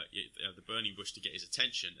 you have the burning bush to get his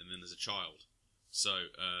attention, and then there's a child.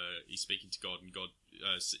 So he's speaking to God, and God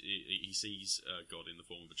he sees God in the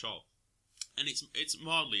form of a child, and it's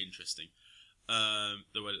mildly interesting.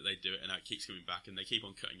 The way that they do it, and how it keeps coming back, and they keep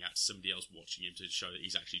on cutting out to somebody else watching him to show that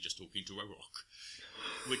he's actually just talking to a rock,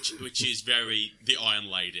 which is very the Iron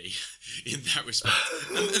Lady in that respect.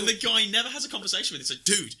 And the guy never has a conversation with him. He's like,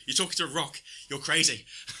 dude, you're talking to a rock. You're crazy.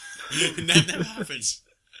 It never happens.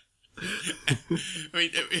 I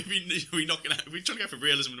mean, we're trying to go for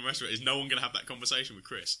realism in the rest of it. Is no one going to have that conversation with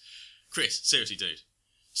Chris? Chris, seriously, dude,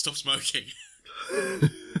 stop smoking.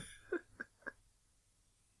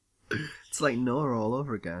 It's like Noah all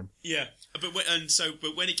over again. Yeah, but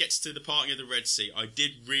when it gets to the parting of the Red Sea, I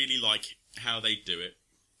did really like how they do it.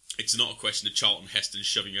 It's not a question of Charlton Heston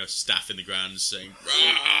shoving a staff in the ground and saying,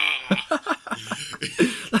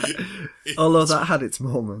 although that had its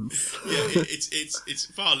moments. Yeah, it's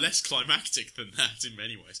far less climactic than that in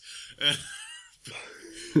many ways.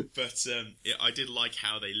 But I did like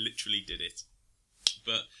how they literally did it.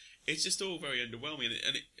 But it's just all very underwhelming,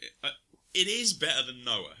 and it is better than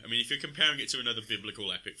Noah. I mean, if you're comparing it to another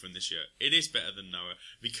biblical epic from this year, it is better than Noah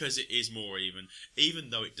because it is more even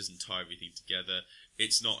though it doesn't tie everything together.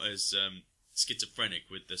 It's not as schizophrenic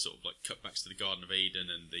with the sort of like cutbacks to the Garden of Eden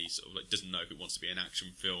and the sort of like doesn't know if it wants to be an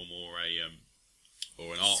action film or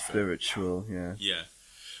an art spiritual film. Yeah,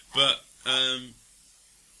 but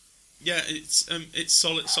yeah, it's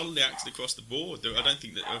solidly acted across the board. I don't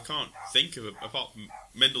think that I can't think of apart from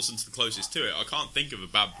Mendelssohn's the closest to it. I can't think of a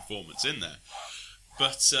bad performance in there.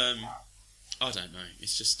 But I don't know.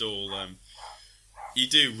 It's just all you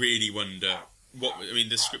do really wonder what. I mean,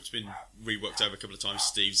 the script's been reworked over a couple of times.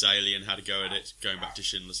 Steve Zalian had a go at it, going back to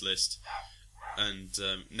Schindler's List, and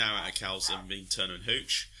now out of Cal's being Turner and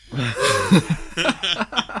Hooch.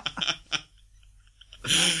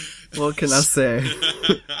 What can I say?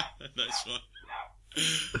 That's fine.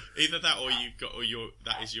 Either that, or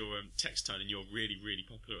that is your text tone, and you're really, really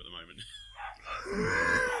popular at the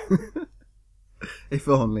moment. If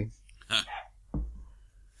only.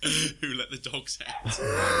 Who let the dogs out?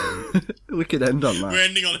 We could end on that. We're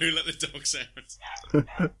ending on Who Let the Dogs Out.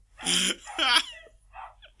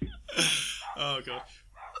 Oh god,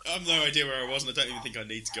 I have no idea where I was, and I don't even think I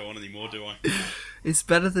need to go on anymore, do I? It's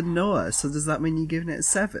better than Noah, so does that mean you're giving it a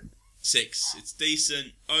 7? 6. It's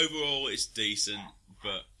decent. Overall, it's decent,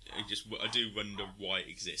 but I do wonder why it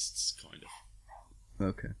exists, kind of.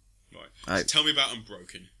 Okay. Right. So tell me about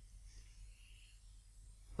Unbroken.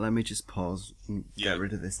 Let me just pause and get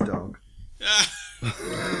rid of this dog.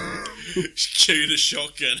 Cue the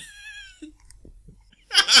shotgun.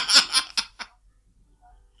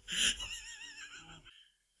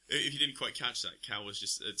 If you didn't quite catch that, Cal was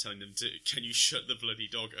just telling them to, can you shut the bloody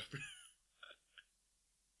dog up?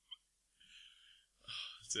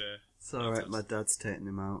 It's alright, my dad's taking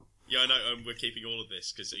him out. Yeah, I know, we're keeping all of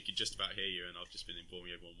this, because he could just about hear you, and I've just been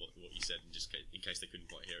informing everyone what you said, and just in case they couldn't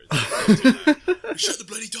quite hear it. Shut the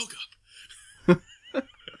bloody dog up!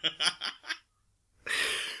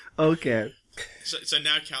 Okay. So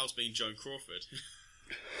now Cal's being Joan Crawford.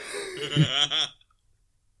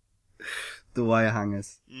 The wire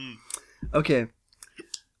hangers. Okay,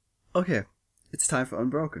 it's time for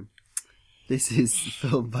Unbroken. This is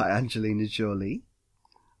filmed by Angelina Jolie,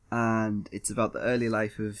 and it's about the early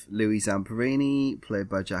life of Louis Zamperini, played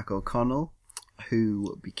by Jack O'Connell,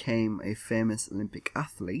 who became a famous Olympic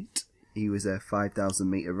athlete. He was a 5,000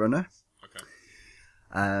 metre runner. Okay.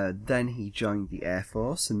 Then he joined the Air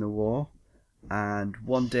Force in the war, and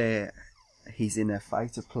one day he's in a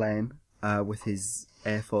fighter plane with his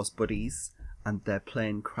Air Force buddies, and their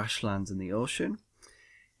plane crash lands in the ocean.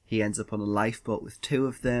 He ends up on a lifeboat with two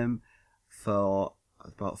of them for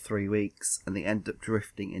about 3 weeks, and they end up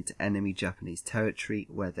drifting into enemy Japanese territory,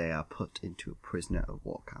 where they are put into a prisoner of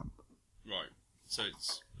war camp. Right. So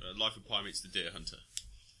it's Life of Pi meets The Deer Hunter.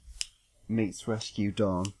 Meets Rescue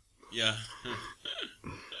Dawn. Yeah.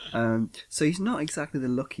 So he's not exactly the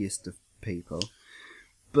luckiest of people,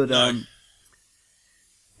 but No.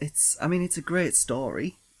 it's a great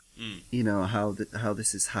story. Mm. You know how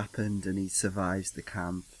this has happened, and he survives the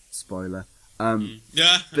camp. Spoiler.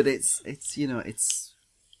 Yeah. But it's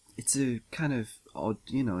a kind of odd,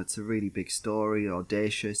 it's a really big story,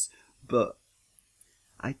 audacious. But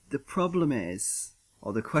the problem is,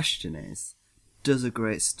 or the question is, does a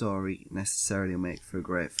great story necessarily make for a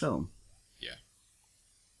great film? Yeah.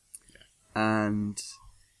 And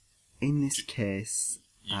in this case,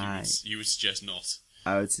 You would suggest not.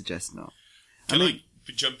 I would suggest not. Can I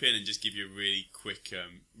jump in and just give you a really quick,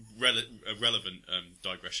 relevant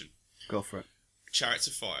digression? Go for it. Chariots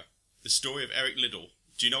of Fire. The story of Eric Liddell.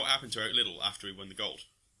 Do you know what happened to Eric Liddell after he won the gold?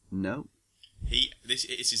 No. This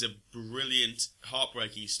is a brilliant,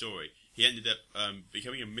 heartbreaking story. He ended up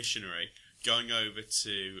becoming a missionary, going over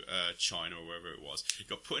to China or wherever it was. He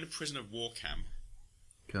got put in a prisoner of war camp.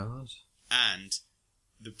 God. And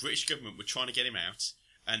the British government were trying to get him out,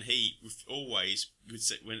 and he always would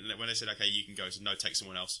say, when they said, okay, you can go, he said, no, take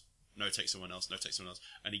someone else. No, take someone else. No, take someone else.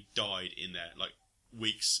 And he died in there, like,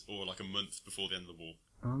 weeks or like a month before the end of the war.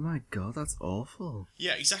 Oh my God, that's awful.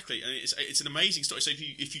 Yeah, exactly. And it's an amazing story. So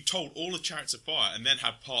if you told all the Chariots of Fire and then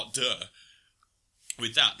had part 2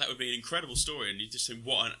 with that would be an incredible story. And you just think,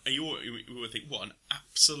 you would think, what an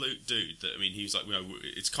absolute dude. That, I mean, he was like,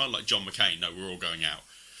 it's kind of like John McCain. No, we're all going out.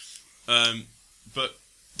 But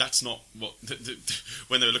that's not what.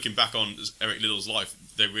 When they were looking back on Eric Liddell's life,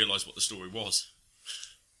 they realised what the story was.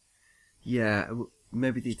 Yeah,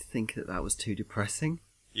 maybe they'd think that was too depressing.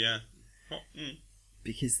 Yeah.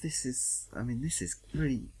 Because this is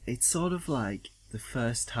really, it's sort of like the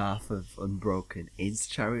first half of Unbroken is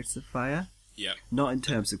Chariots of Fire. Yeah. Not in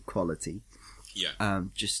terms of quality. Yeah.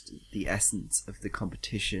 Just the essence of the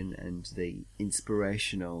competition and the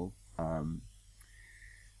inspirational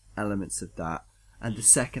elements of that. And the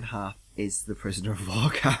second half is the prisoner of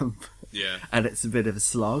war camp. Yeah. And it's a bit of a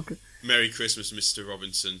slog. Merry Christmas, Mr.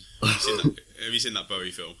 Robinson. Have you seen that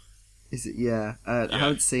Bowie film? Is it? Yeah. I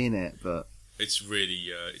haven't seen it, but it's really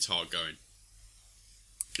it's hard going.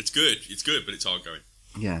 It's good, but it's hard going.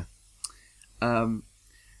 Yeah. And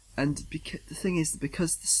the thing is,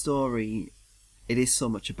 because the story, it is so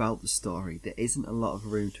much about the story, there isn't a lot of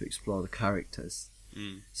room to explore the characters.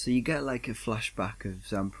 Mm. So you get like a flashback of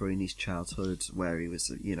Zamperini's childhood, where he was,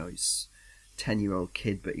 he's 10-year-old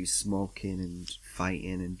kid, but he was smoking and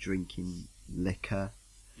fighting and drinking liquor,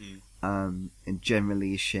 and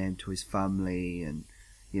generally ashamed to his family, and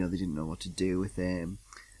they didn't know what to do with him.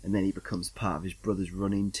 And then he becomes part of his brother's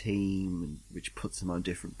running team, which puts him on a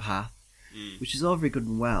different path, which is all very good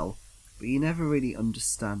and well, but you never really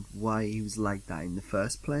understand why he was like that in the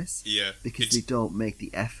first place. Yeah, because they don't make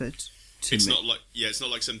the effort. It's not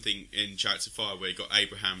like something in Chariots of Fire where you got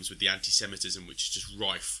Abrahams with the anti-Semitism, which is just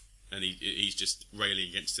rife, and he's just railing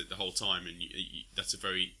against it the whole time, and that's a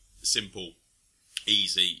very simple,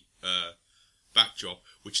 easy backdrop.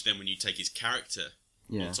 Which then, when you take his character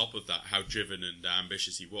on top of that, how driven and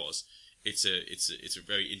ambitious he was, it's a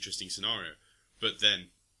very interesting scenario. But then,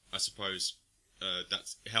 I suppose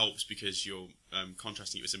that helps because you're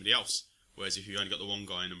contrasting it with somebody else. Whereas if you only got the one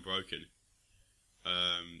guy in Unbroken,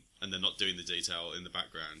 and they're not doing the detail in the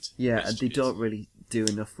background. Yeah, and they don't really do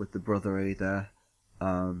enough with the brother either.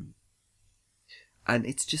 And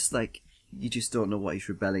it's just like, you just don't know what he's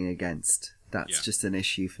rebelling against. That's just an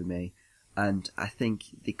issue for me. And I think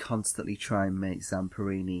they constantly try and make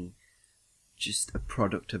Zamperini just a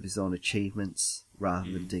product of his own achievements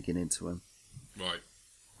rather than digging into him. Right.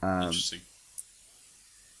 Interesting.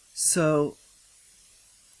 So,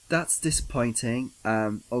 that's disappointing.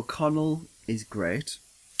 O'Connell is great.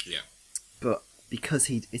 Yeah. But because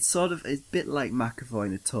it's a bit like McAvoy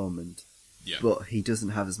in Atonement. Yeah. But he doesn't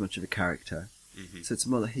have as much of a character. Mm-hmm. So it's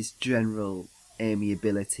more like his general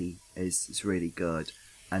amiability is really good,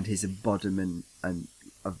 and his embodiment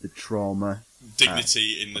of the trauma,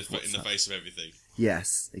 dignity in the face of everything.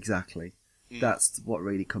 Yes, exactly. That's what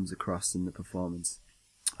really comes across in the performance.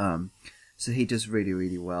 So he does really,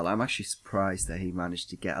 really well. I'm actually surprised that he managed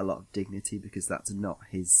to get a lot of dignity, because that's not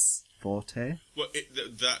his forte. Well,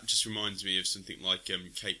 that just reminds me of something like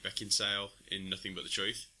Kate Beckinsale in Nothing But the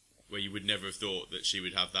Truth, where you would never have thought that she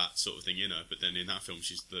would have that sort of thing in her. But then in that film,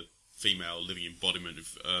 she's the female living embodiment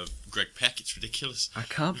of Greg Peck. It's ridiculous. I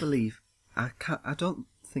can't believe I don't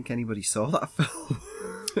think anybody saw that film.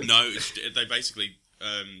 No, they basically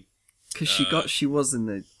because she was in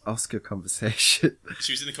the Oscar conversation.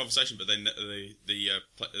 She was in the conversation, but then they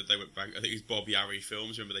went back. I think it was Bob Yarry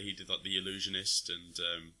Films. Remember that he did like The Illusionist, and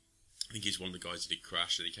I think he's one of the guys that did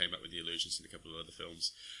Crash, and he came back with The Illusionist and a couple of other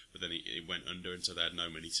films. But then it went under, and so they had no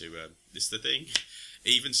money to. This is the thing.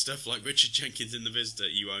 Even stuff like Richard Jenkins in The Visitor,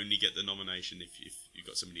 you only get the nomination if you've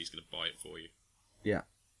got somebody who's going to buy it for you. Yeah.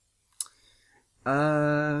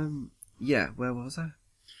 Yeah. Where was I?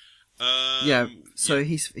 Yeah. So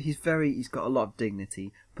he's got a lot of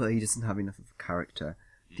dignity, but he doesn't have enough of a character.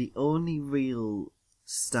 The only real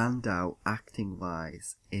standout acting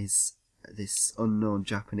wise is this unknown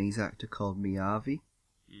Japanese actor called Miyavi,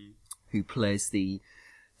 who plays the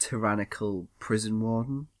tyrannical prison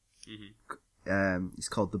warden. Mm-hmm. He's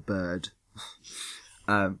called the Bird,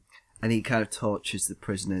 and he kind of tortures the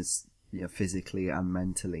prisoners, physically and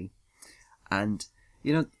mentally. And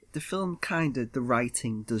the film the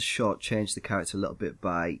writing does shortchange the character a little bit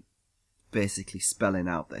by basically spelling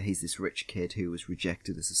out that he's this rich kid who was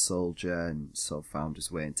rejected as a soldier and so found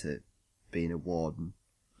his way into being a warden.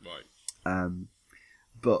 Right.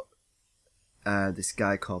 But this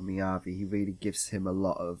guy called Miyavi, he really gives him a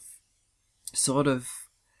lot of sort of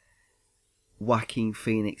Joaquin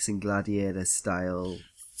Phoenix and Gladiator style,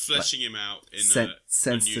 fleshing him out in an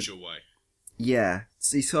unusual way. Yeah,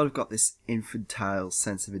 so he's sort of got this infantile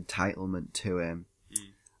sense of entitlement to him,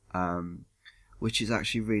 which is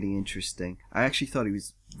actually really interesting. I actually thought he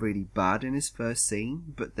was really bad in his first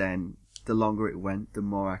scene, but then the longer it went, the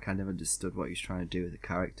more I kind of understood what he was trying to do with the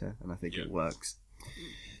character, and I think it works.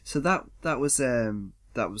 So that was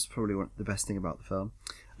probably the best thing about the film.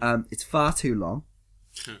 It's far too long,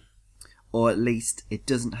 or at least it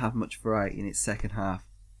doesn't have much variety in its second half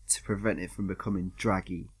to prevent it from becoming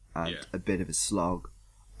draggy and a bit of a slog.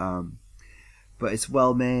 But it's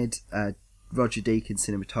well made. Roger Deakins'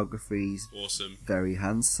 cinematography is awesome, very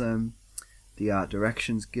handsome. The art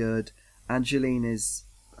direction's good. Angelina's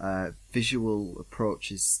visual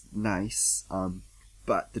approach is nice,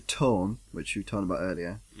 but the tone, which we were talking about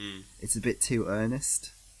earlier, it's a bit too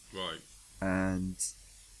earnest, right, and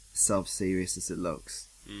self-serious as it looks.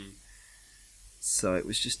 So it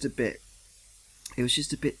was just a bit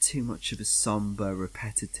too much of a somber,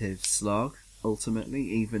 repetitive slog, ultimately,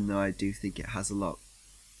 even though I do think it has not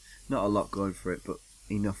a lot going for it, but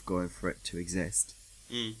enough going for it to exist.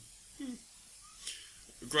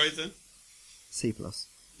 Great then. C+.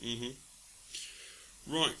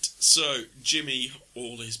 Right, so Jimmy,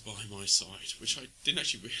 All Is By My Side, which I didn't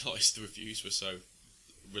actually realise the reviews were so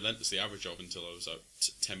relentlessly average of until I was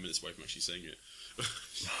 10 minutes away from actually seeing it.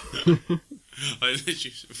 I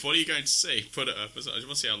literally, what are you going to see? Put it up. I just want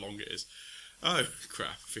to see how long it is. Oh,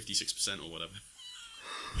 crap, 56% or whatever.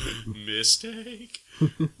 Mistake.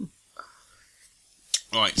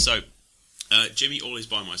 Alright, so Jimmy, All Is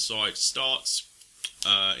By My Side starts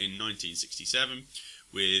in 1967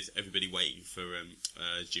 with everybody waiting for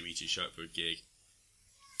Jimmy to show up for a gig.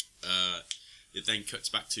 It then cuts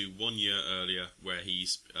back to 1 year earlier, where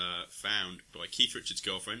he's found by Keith Richards'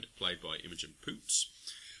 girlfriend, played by Imogen Poots,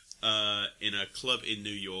 in a club in New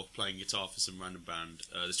York playing guitar for some random band.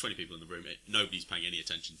 There's 20 people in the room. Nobody's paying any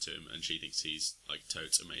attention to him, and she thinks he's like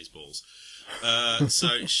totes amazeballs.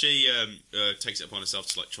 So she takes it upon herself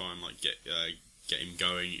to try and get him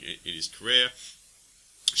going in his career.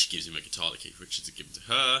 She gives him a guitar that Keith Richards had given to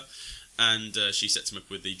her, and she sets him up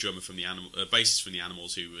with the drummer from the bassist from the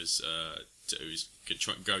Animals, who's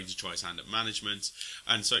going to try his hand at management.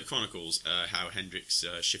 And so it chronicles how Hendrix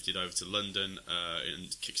shifted over to London and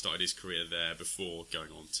kickstarted his career there before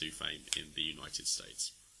going on to fame in the United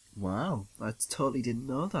States. Wow, I totally didn't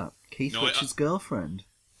know that. Keith Richards' girlfriend.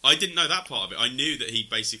 I didn't know that part of it. I knew that he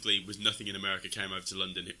basically was nothing in America, came over to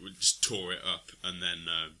London, just tore it up, and then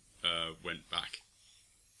went back.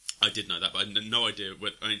 I did know that, but I had no idea.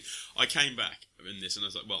 I came back in this, and I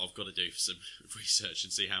was like, well, I've got to do some research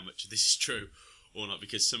and see how much of this is true or not,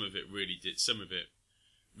 because some of it really did. Some of it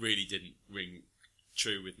really didn't ring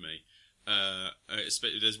true with me.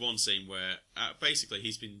 There's one scene where basically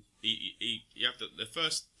he's been. You have the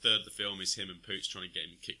first third of the film is him and Poots trying to get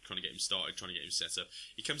him started, trying to get him set up.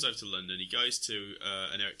 He comes over to London. He goes to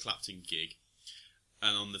an Eric Clapton gig,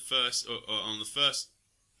 and on the first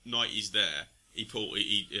night he's there, he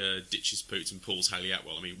ditches Poots and pulls Haley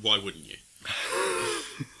Atwell. I mean, why wouldn't you?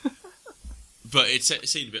 But it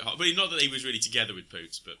seemed a bit hard. But not that he was really together with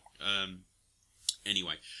Poots, but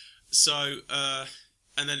anyway. So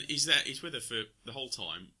and then he's there. He's with her for the whole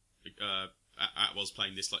time. Atwell's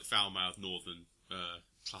playing this like foul-mouthed northern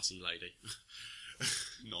classy lady,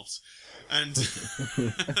 not, and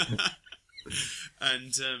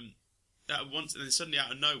and then suddenly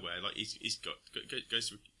out of nowhere, like he's goes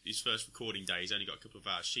to his first recording day. He's only got a couple of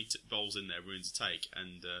hours. She bowls in there, ruins a take,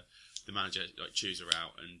 and the manager like chews her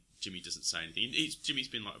out, and Jimmy doesn't say anything. Jimmy's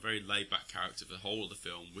been like a very laid-back character for the whole of the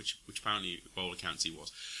film, which apparently Bowler County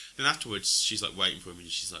was. Then afterwards, she's like waiting for him, and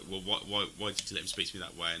she's like, "Well, why did you let him speak to me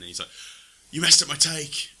that way?" And then he's like, "You messed up my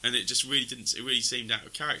take," and it just really didn't. It really seemed out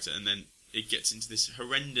of character. And then it gets into this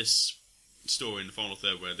horrendous story in the final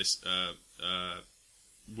third, where this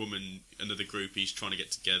woman, another group, he's trying to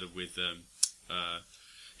get together with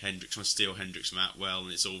Hendrix, trying to steal Hendrix from Atwell,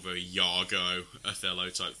 and it's all very Yargo, Othello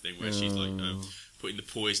type thing, where she's like putting the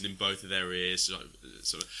poison in both of their ears,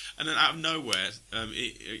 sort of. And then out of nowhere,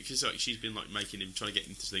 because like she's been like making him, trying to get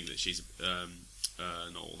him to think that she's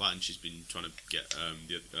and all that, and she's been trying to get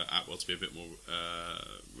Atwell to be a bit more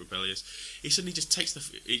rebellious. He suddenly just takes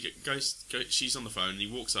he goes, she's on the phone, and he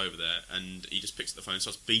walks over there, and he just picks up the phone and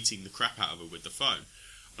starts beating the crap out of her with the phone.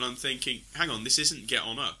 And I'm thinking, hang on, this isn't Get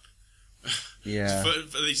On Up. Yeah.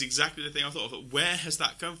 It's exactly the thing I thought. Where has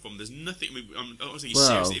that come from? There's nothing. I'm thinking,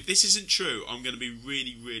 seriously, if this isn't true, I'm going to be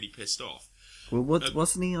really, really pissed off. Well,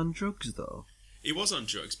 wasn't he on drugs though? He was on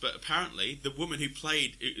drugs, but apparently the woman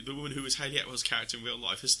who was Hayley Atwell's character in real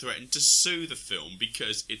life has threatened to sue the film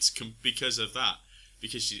because of that,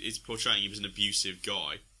 because it's portraying him as an abusive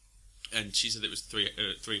guy, and she said it was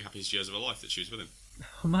three happiest years of her life that she was with him.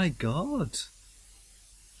 Oh my god!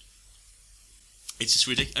 It's just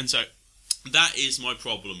ridiculous, and so that is my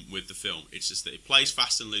problem with the film. It's just that it plays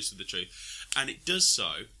fast and loose with the truth, and it does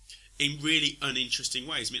so in really uninteresting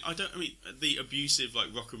ways. I mean, the abusive like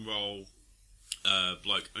rock and roll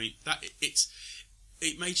bloke. I mean, that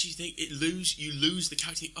it makes you think. You lose the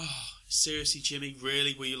character. Oh, seriously, Jimmy,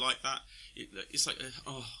 really? Were you like that? It's like,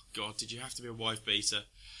 oh god, did you have to be a wife beater?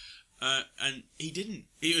 And he didn't.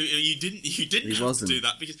 You didn't have to do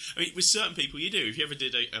that, because I mean, with certain people you do. If you ever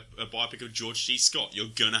did a biopic of George C. Scott, you're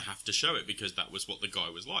gonna have to show it because that was what the guy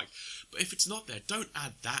was like. But if it's not there, don't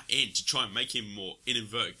add that in to try and make him more, in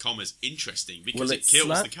inverted commas, interesting, because it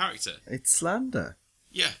kills the character. It's slander.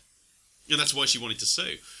 Yeah, and that's why she wanted to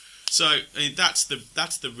sue. So I mean, that's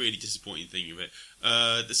the really disappointing thing of it.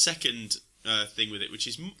 The second thing with it, which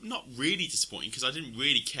is not really disappointing, because I didn't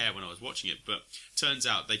really care when I was watching it, but turns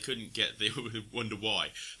out they couldn't get, they wonder why,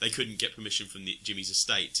 they couldn't get permission from Jimmy's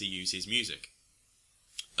estate to use his music.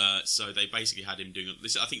 So they basically had him doing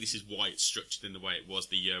this. I think this is why it's structured in the way it was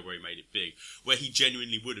the year where he made it big, where he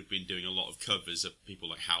genuinely would have been doing a lot of covers of people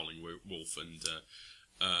like Howling Wolf and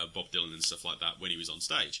Bob Dylan and stuff like that when he was on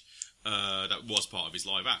stage. That was part of his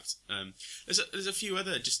live act. There's a few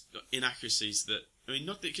other just inaccuracies that, I mean,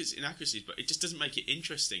 not that it's inaccuracies, but it just doesn't make it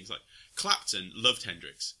interesting. It's like Clapton loved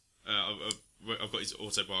Hendrix. I've got his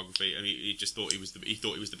autobiography, and he just thought he was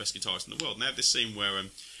the best guitarist in the world. And they have this scene where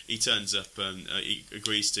he turns up and he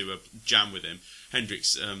agrees to jam with him.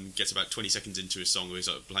 Hendrix gets about 20 seconds into his song where he's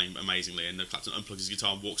like, playing amazingly, and Clapton unplugs his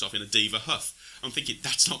guitar and walks off in a diva huff. I'm thinking,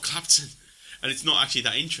 that's not Clapton. And it's not actually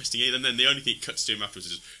that interesting either. And then the only thing it cuts to him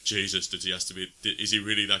afterwards is, Jesus, is he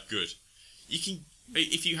really that good? You can,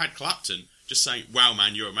 if you had Clapton just saying, wow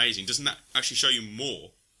man, you're amazing, doesn't that actually show you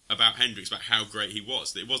more about Hendrix, about how great he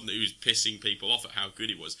was? That it wasn't that he was pissing people off at how good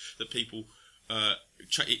he was, that people,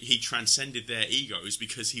 he transcended their egos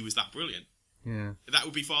because he was that brilliant. Yeah. That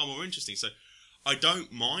would be far more interesting. So I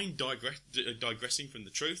don't mind digressing from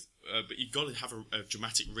the truth, but you've got to have a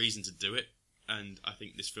dramatic reason to do it. And I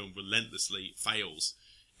think this film relentlessly fails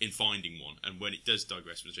in finding one. And when it does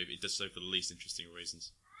digress from the truth, it does so for the least interesting of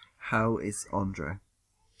reasons. How is Andre?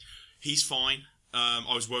 He's fine.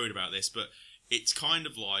 I was worried about this, but it's kind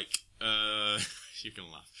of like... you're going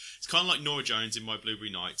to laugh. It's kind of like Norah Jones in My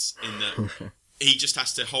Blueberry Nights, in that he just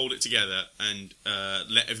has to hold it together and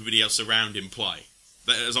let everybody else around him play.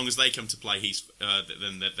 As long as they come to play,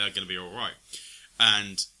 then they're going to be all right.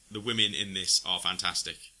 And the women in this are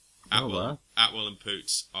fantastic. Atwell and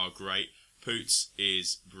Poots are great. Poots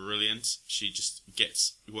is brilliant. She just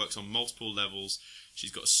works on multiple levels.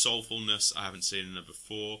 She's got a soulfulness I haven't seen in her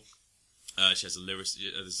before. She has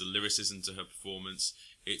there's a lyricism to her performance.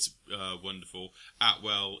 It's wonderful.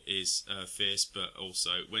 Atwell is fierce, but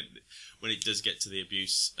also when it does get to the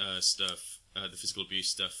abuse stuff, the physical abuse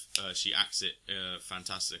stuff, she acts it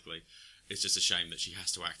fantastically. It's just a shame that she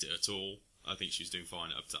has to act it at all. I think she was doing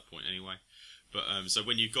fine up to that point anyway. But so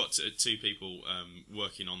when you've got two people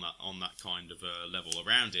working on that kind of level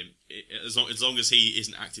around him, as long as he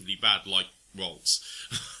isn't actively bad like Waltz,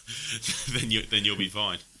 then you'll be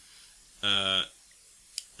fine.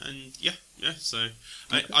 And so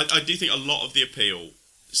I do think a lot of the appeal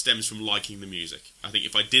stems from liking the music. I think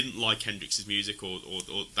if I didn't like Hendrix's music or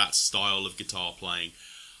that style of guitar playing,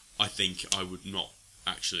 I think I would not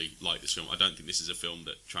actually like this film. I don't think this is a film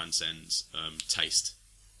that transcends taste.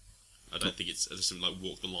 I don't think it's something like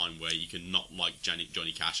Walk the Line where you can not like Johnny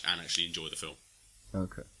Cash and actually enjoy the film.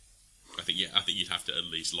 Okay. I think you'd have to at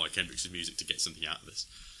least like Hendrix's music to get something out of this.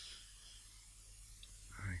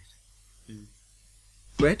 Right.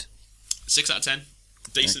 Great. 6 out of 10.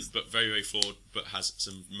 Decent, but very, very flawed, but has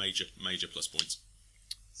some major plus points.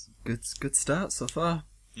 Good start so far.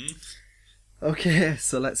 Okay,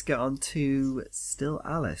 so let's get on to Still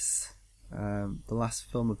Alice, the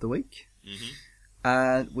last film of the week,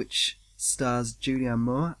 which stars Julianne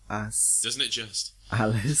Moore as... Doesn't it just?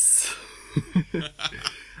 Alice,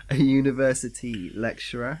 a university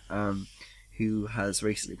lecturer who has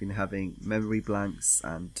recently been having memory blanks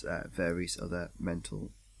and various other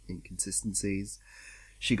mental inconsistencies.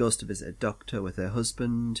 She goes to visit a doctor with her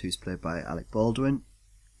husband, who's played by Alec Baldwin,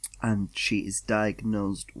 and she is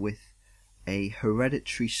diagnosed with a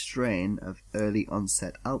hereditary strain of early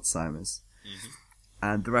onset Alzheimer's.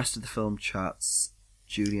 And the rest of the film charts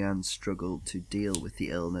Julianne's struggle to deal with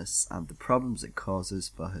the illness and the problems it causes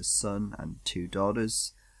for her son and 2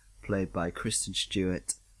 daughters, played by Kristen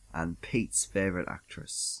Stewart and Pete's favourite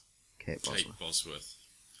actress, Kate Bosworth. Kate Bosworth.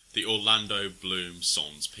 The Orlando Bloom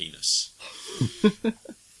sans penis.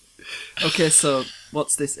 Okay, so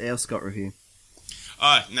what's this A.O. Scott review?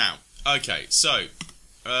 Now, okay, so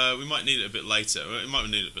we might need it a bit later. We might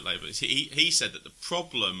need it a bit later. But he said that the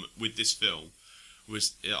problem with this film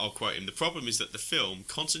was, I'll quote him, the problem is that the film,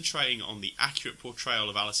 concentrating on the accurate portrayal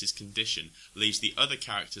of Alice's condition, leaves the other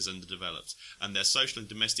characters underdeveloped, and their social and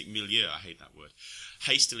domestic milieu, I hate that word,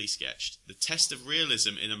 hastily sketched. The test of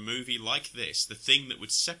realism in a movie like this, the thing that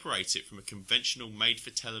would separate it from a conventional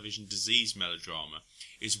made-for-television disease melodrama,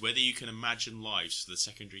 is whether you can imagine lives for the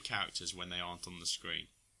secondary characters when they aren't on the screen.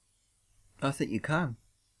 I think you can.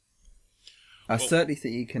 I certainly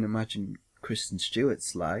think you can imagine Kristen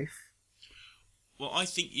Stewart's life. Well, I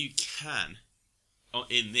think you can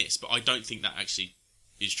in this, but I don't think that actually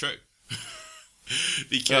is true.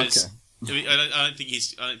 Because I don't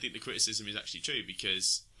think the criticism is actually true,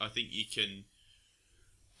 because I think you can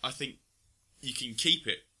keep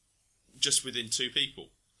it just within 2 people.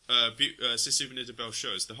 Souvenir de Belle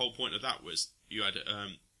Chose, the whole point of that was you had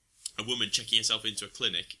a woman checking herself into a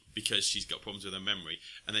clinic because she's got problems with her memory,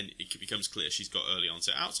 and then it becomes clear she's got early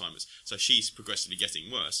onset Alzheimer's, so she's progressively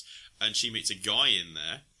getting worse, and she meets a guy in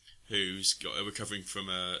there who's recovering from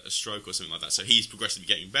a stroke or something like that, so he's progressively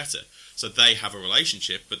getting better, so they have a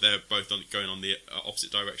relationship, but they're both going on the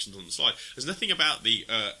opposite directions on the slide. There's nothing about the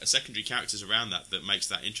secondary characters around that makes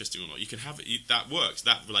that interesting or not. You can have it, that works,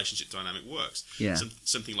 that relationship dynamic works. Yeah.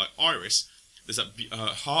 Something like Iris, there's that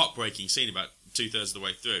heartbreaking scene about 2/3 of the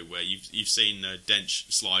way through where you've seen Dench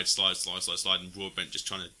slide, and Broadbent just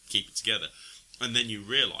trying to keep it together, and then you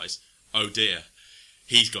realise, oh dear,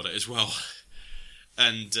 he's got it as well.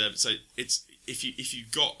 And so it's if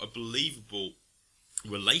you've got a believable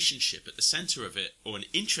relationship at the centre of it, or an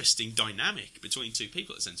interesting dynamic between 2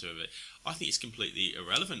 people at the centre of it, I think it's completely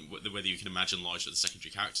irrelevant whether you can imagine lives for the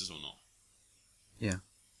secondary characters or not. Yeah,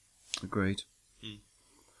 agreed.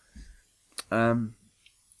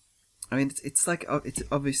 I mean, it's like, it's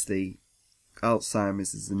obviously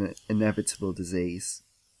Alzheimer's is an inevitable disease.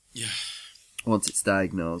 Yeah. Once it's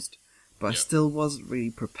diagnosed, but I still wasn't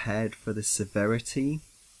really prepared for the severity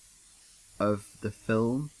of the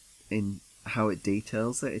film in how it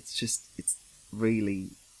details it. It's really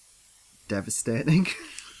devastating.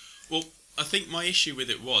 Well, I think my issue with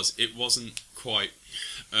it wasn't quite.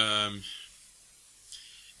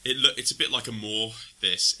 It's a bit like a Moore,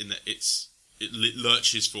 this, in that it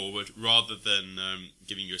lurches forward rather than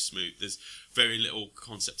giving you a smooth. There's very little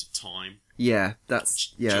concept of time. Yeah,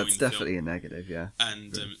 that's definitely a negative. Yeah,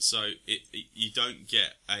 and so you don't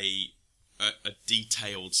get a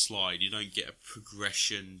detailed slide. You don't get a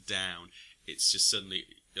progression down. It's just suddenly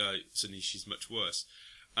she's much worse.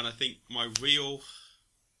 And I think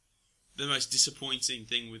the most disappointing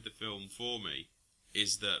thing with the film for me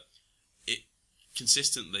is that it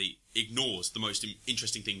consistently ignores the most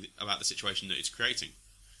interesting thing about the situation that it's creating.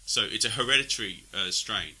 So it's a hereditary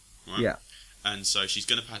strain, right? Yeah. And so she's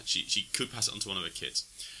going to pass. She could pass it on to one of her kids,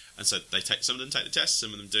 and so some of them take the test,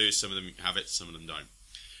 some of them do, some of them have it, some of them don't.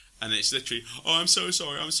 And it's literally, oh, I'm so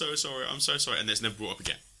sorry, I'm so sorry, I'm so sorry, and it's never brought up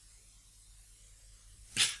again.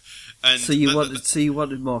 And so you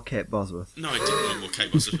wanted more Kate Bosworth? No, I didn't want more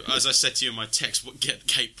Kate Bosworth. As I said to you in my text, get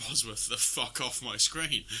Kate Bosworth the fuck off my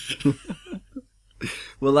screen.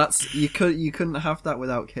 Well, that's you couldn't have that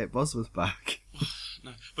without Kate Bosworth back.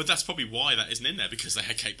 No, but that's probably why that isn't in there, because they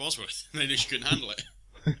had Kate Bosworth and they knew she couldn't handle it.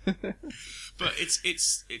 But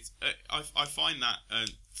I find that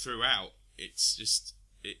throughout it's just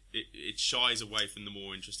it shies away from the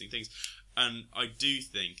more interesting things, and I do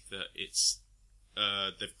think that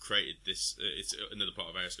they've created this. It's another part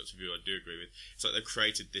of A.R. Scott's review I do agree with. It's like they've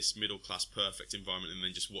created this middle class perfect environment, and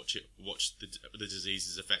then just watch the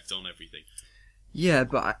disease's effect on everything. Yeah,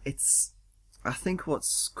 but I think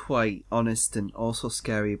what's quite honest and also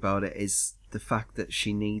scary about it is the fact that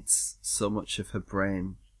she needs so much of her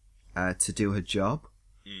brain to do her job.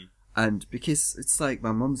 Mm. And because it's like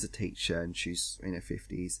my mum's a teacher and she's in her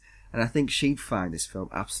 50s, and I think she'd find this film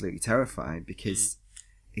absolutely terrifying because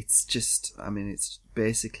it's just, I mean, it's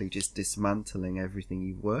basically just dismantling everything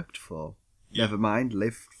you've worked for. Yeah. Never mind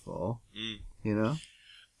lived for, you know?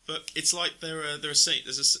 But it's like there's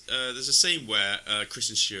a scene where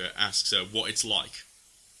Kristen Stewart asks her what it's like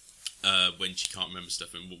when she can't remember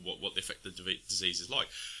stuff and what the effect of the disease is like.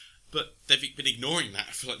 But they've been ignoring that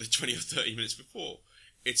for like the 20 or 30 minutes before.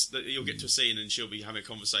 It's that you'll get to a scene and she'll be having a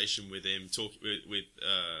conversation with him, with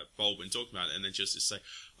Baldwin, talking about it, and then she'll just say,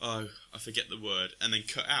 "Oh, I forget the word," and then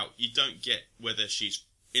cut out. You don't get whether she's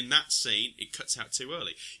in that scene. It cuts out too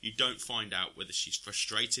early. You don't find out whether she's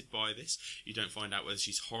frustrated by this. You don't find out whether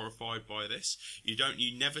she's horrified by this. You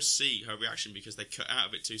never see her reaction because they cut out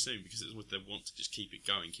of it too soon, because it's what they want to just keep it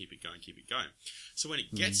going. So when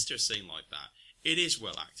it gets to a scene like that, it is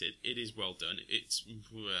well acted, it is well done, it's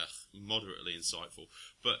moderately insightful,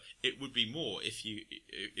 but it would be more if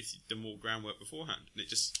the more groundwork beforehand. And it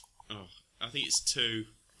just, I think it's too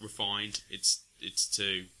refined. It's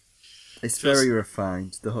too. It's very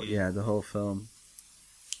refined. The whole film.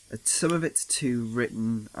 Some of it's too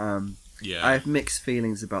written. I have mixed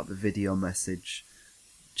feelings about the video message,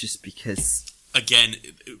 just because. Again,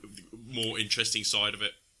 more interesting side of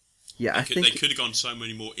it. Yeah, I think they could have gone so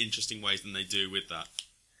many more interesting ways than they do with that.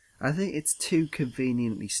 I think it's too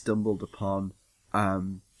conveniently stumbled upon.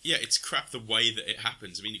 Yeah, it's crap the way that it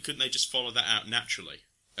happens. I mean, couldn't they just follow that out naturally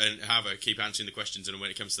and have her keep answering the questions, and when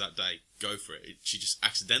it comes to that day, go for it? She just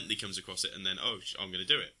accidentally comes across it, and then, I'm going to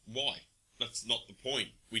do it. Why? That's not the point.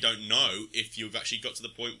 We don't know if you've actually got to the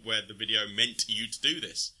point where the video meant you to do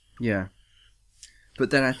this. Yeah. But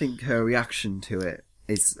then I think her reaction to it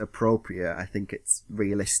is appropriate. I think it's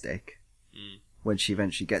realistic when she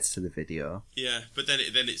eventually gets to the video. Yeah, but then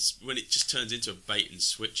it's when it just turns into a bait and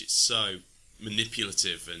switch. It's so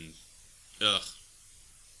manipulative and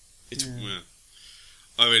it's. Yeah.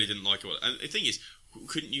 I really didn't like it. And the thing is,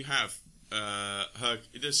 couldn't you have her?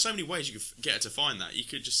 There's so many ways you could get her to find that. You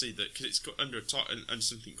could just see that because it's got under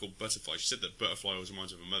something called Butterfly. She said that Butterfly always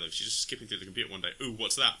reminds her of her mother. She's just skipping through the computer one day. Ooh,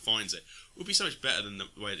 what's that? Finds it. It would be so much better than the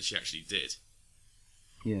way that she actually did.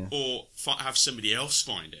 Yeah. Or have somebody else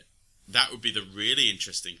find it. That would be the really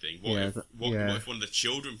interesting thing. What if one of the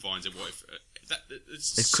children finds it? What if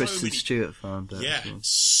if Kristen Stewart found it? Yeah,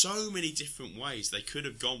 so many different ways they could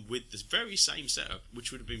have gone with this very same setup,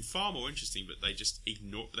 which would have been far more interesting. But they just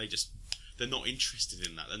ignore. They're not interested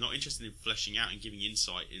in that. They're not interested in fleshing out and giving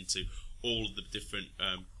insight into all of the different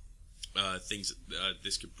things that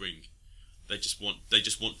this could bring. They just want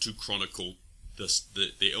to chronicle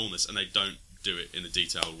the illness, and they don't do it in a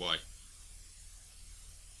detailed way.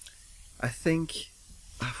 I think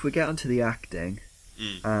if we get onto the acting,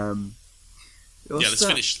 let's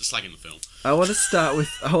finish slagging the film. I want to start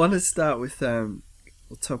with.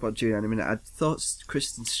 We'll talk about Julianne in a minute. I thought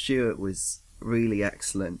Kristen Stewart was really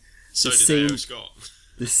excellent. So did A.R. Scott.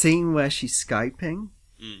 The scene where she's Skyping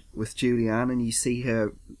with Julianne, and you see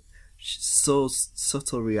her so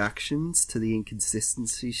subtle reactions to the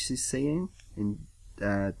inconsistency she's seeing in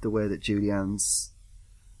the way that Julianne's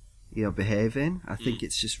behaving. I think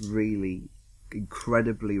it's just really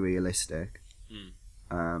incredibly realistic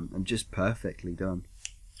and just perfectly done.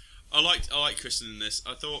 I like Kristen in this.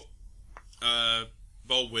 I thought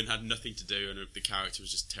Baldwin had nothing to do, and the character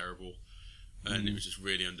was just terrible, and it was just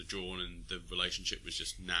really underdrawn, and the relationship was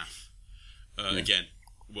just naff. Again,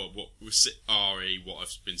 what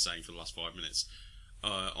I've been saying for the last 5 minutes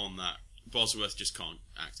on that. Bosworth just can't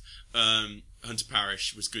act. Hunter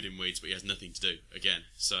Parrish was good in Weeds, but he has nothing to do again.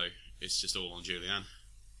 So it's just all on Julianne.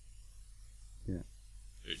 Yeah,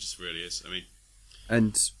 it just really is. I mean,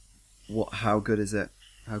 and how good is it?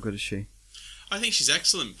 How good is she? I think she's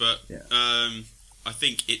excellent, but I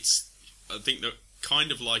think that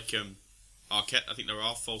kind of like Arquette. I think there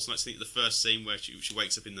are false notes. I think the first scene where she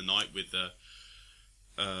wakes up in the night with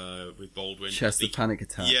with Baldwin. She has the panic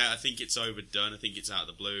attack. Yeah, I think it's overdone. I think it's out of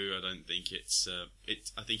the blue. I don't think it's.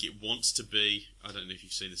 I think it wants to be. I don't know if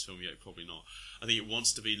you've seen this film yet. Probably not. I think it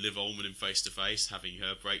wants to be Liv Ullmann in Face to Face, having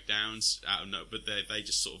her breakdowns out of no, but they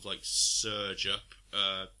just sort of like surge up.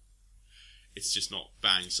 It's just not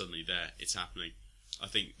bang suddenly there. It's happening. I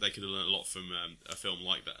think they could have learned a lot from a film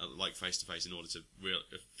like that, like Face to Face, in order to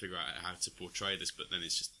figure out how to portray this. But then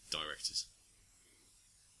it's just directors.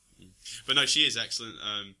 But no, she is excellent.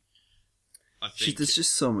 I think there's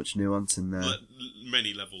just so much nuance in there.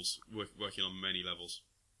 Many levels, working on many levels.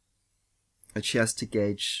 And she has to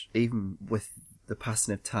gauge, even with the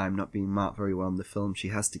passing of time not being marked very well in the film, she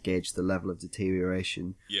has to gauge the level of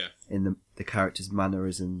deterioration. Yeah. In the character's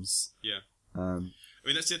mannerisms. Yeah. I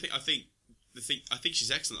mean, that's the thing. I think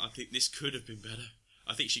she's excellent. I think this could have been better.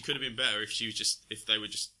 I think she could have been better if they were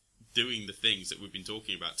just doing the things that we've been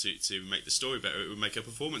talking about to make the story better. It would make her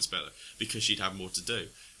performance better because she'd have more to do,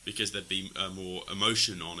 because there'd be more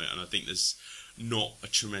emotion on it, and I think there's not a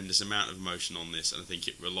tremendous amount of emotion on this, and I think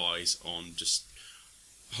it relies on just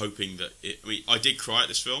hoping that it... I mean, I did cry at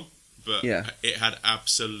this film, but it had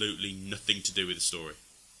absolutely nothing to do with the story.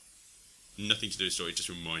 Nothing to do with the story, it just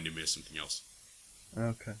reminded me of something else.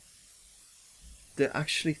 Okay. They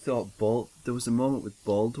actually thought there was a moment with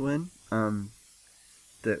Baldwin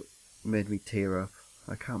that made me tear up.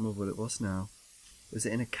 I can't remember what it was now. Was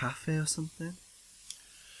it in a cafe or something?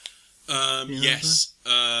 Yes.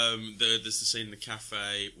 There's the scene in the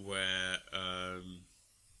cafe where...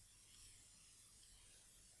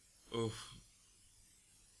 Well,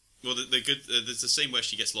 there's the scene where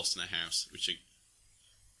she gets lost in a house, which...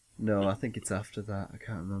 No, I think it's after that. I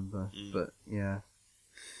can't remember. But, yeah.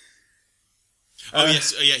 Oh,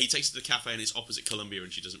 yes. Yeah, he takes her to the cafe and it's opposite Columbia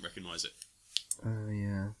and she doesn't recognise it. Oh,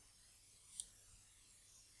 yeah.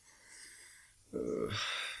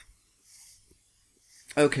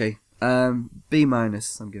 Okay. B-, I'm giving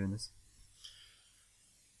this.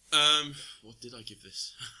 What did I give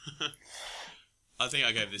this? I think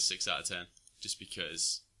I gave this 6 out of 10, just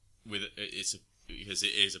because because it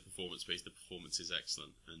is a performance piece. The performance is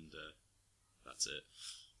excellent, and that's it.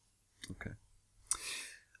 Okay.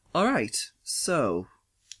 All right. So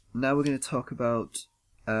now we're going to talk about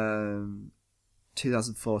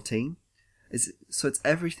 2014. So it's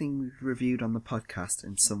everything we've reviewed on the podcast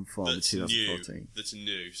in some form in 2014. That's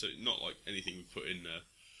new. So not like anything we put in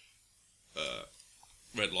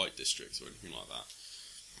Red Light District or anything like that.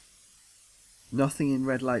 Nothing in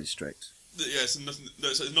Red Light District? Yeah, so nothing.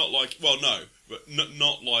 No, so it's not like... Well, no, but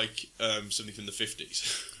not like something from the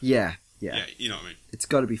 50s. Yeah. Yeah, you know what I mean. It's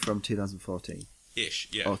got to be from 2014. Ish,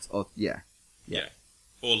 yeah. Or yeah.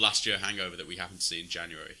 Or last year Hangover that we happened to see in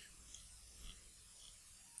January.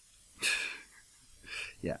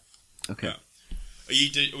 Yeah. Okay. Yeah.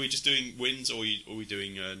 Are we just doing wins, or are we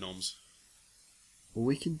doing noms? Well,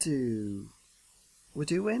 we can do... We'll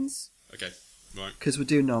do wins? Okay, right. Because we'll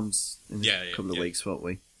do noms in a couple of weeks, won't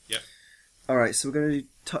we? Yeah. Alright, so we're going to do...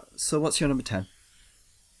 So what's your number 10?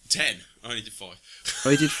 10? I only did 5. Oh,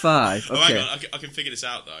 you did 5? Okay. Oh, hang on, I can figure this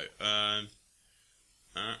out, though.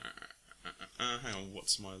 Hang on,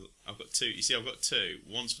 what's my... I've got 2. You see, I've got 2.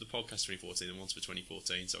 One's for the podcast 2014 and one's for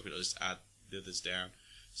 2014, so I could just add the others down.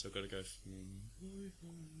 So I've got to go from...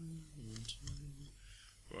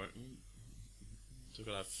 Right. So I've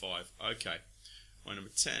got to have 5. Okay. My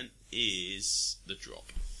number 10 is The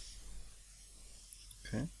Drop.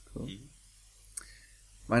 Okay, cool. Mm-hmm.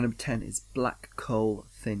 My number 10 is Black Coal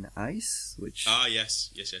Thin Ice, which...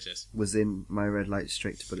 yes. was in my Red Light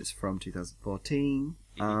District, but it's from 2014,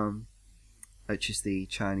 which is the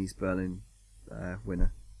Chinese Berlin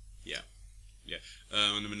winner. Yeah.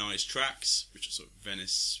 Number 9 is Tracks, which was sort of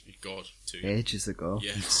Venice, God, 2 ages ago.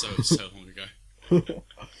 Yeah, so long ago.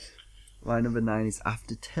 My number 9 is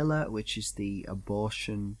After Tiller, which is the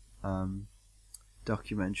abortion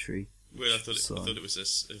documentary. Well, I thought it was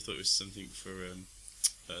something for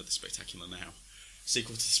The Spectacular Now.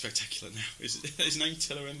 Sequel to The Spectacular Now. Is his name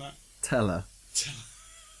Tiller in that? Teller.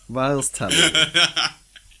 Miles Teller.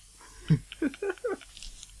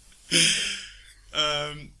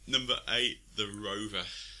 Number 8, The Rover.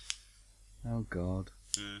 Oh God.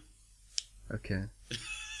 Yeah. Okay.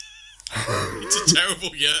 It's a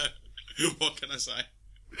terrible year. What can I say?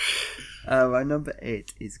 My number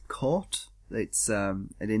 8 is Caught. It's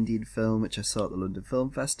an Indian film which I saw at the London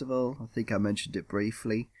Film Festival. I think I mentioned it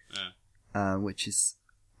briefly. Which is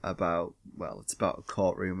about a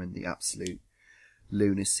courtroom and the absolute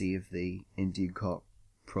lunacy of the Indian court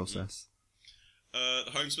process.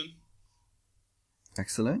 The Homesman.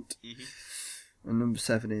 Excellent. Mm-hmm. And number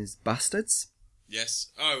 7 is Bastards.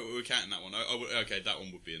 Yes. Oh, we're counting that one. Okay, that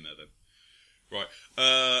one would be in there then. Right.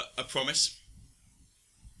 A Promise.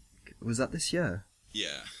 Was that this year?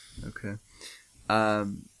 Yeah. Okay.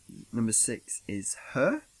 Number 6 is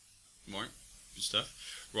Her. Right. Good stuff.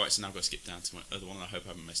 Right, so now I've got to skip down to my other one, and I hope I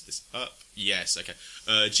haven't messed this up. Yes, okay.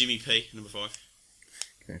 Jimmy P, number 5.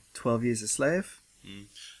 Okay. 12 Years a Slave.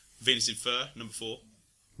 Venus in Fur, number 4.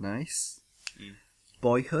 Nice.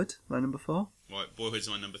 Boyhood, my number 4. Right, Boyhood's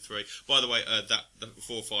my number 3. By the way, that the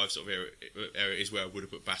 4-5 sort of area is where I would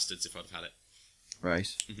have put Bastards if I'd have had it.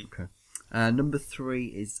 Right. Okay. Number 3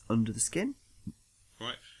 is Under the Skin.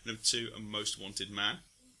 Right. Number 2, A Most Wanted Man.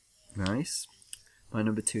 Nice. My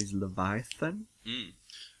number 2 is Leviathan.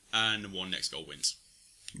 And number 1, Next Goal Wins.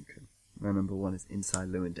 Okay. My number 1 is Inside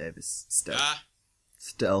Llewyn Davis. Still.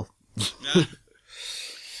 Still.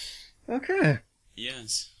 Okay.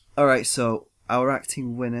 Yes. Alright, so our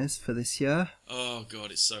acting winners for this year. Oh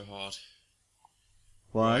god, it's so hard.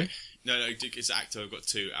 Why? Right. No, it's actor. I've got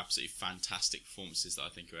 2 absolutely fantastic performances that I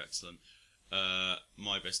think are excellent.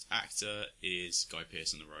 My best actor is Guy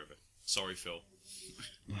Pearce in The Rover. Sorry, Phil.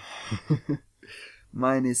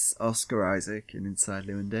 Mine is Oscar Isaac in Inside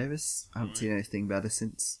Llewyn Davis. I haven't seen anything better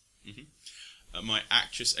since. My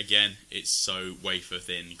actress, again, it's so wafer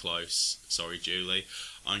thin close. Sorry, Julie.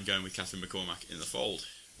 I'm going with Catherine McCormack in The Fold.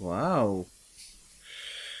 Wow.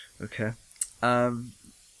 Okay. I'm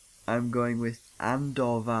going with Anne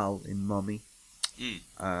Dorval in Mommy.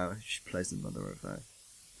 She plays the mother of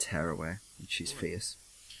Tearaway, and she's fierce.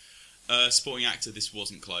 Supporting actor, this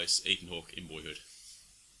wasn't close. Ethan Hawke in Boyhood.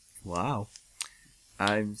 Wow.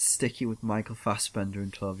 I'm sticking with Michael Fassbender in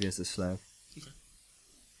 12 Years a Slave. Okay.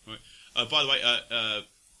 Right. By the way,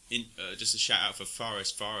 just a shout out for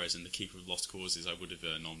Fares and the Keeper of Lost Causes. I would have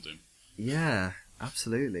nommed him. Yeah,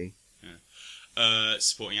 absolutely. Yeah.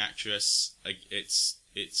 Supporting actress, it's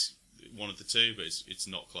one of the 2, but it's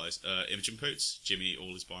not close. Imogen Poots, Jimmy,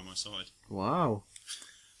 All Is By My Side. Wow.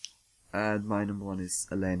 And my number 1 is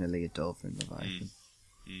Elena Leodova in Leviathan.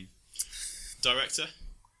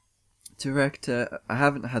 Director, I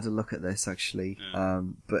haven't had a look at this actually,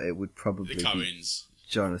 but it would probably the Coens. Be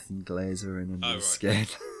Jonathan Glazer in Under the Skin.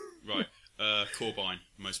 Right. Corbijn,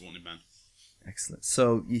 Most Wanted Man. Excellent.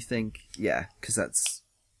 So you think, because that's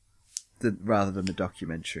rather than the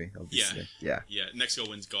documentary, obviously. Yeah. Next Goal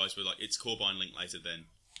Wins guys were like, it's Corbijn linked later than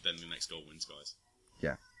the Next Goal Wins guys.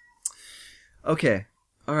 Yeah. Okay.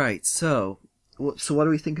 All right. So what do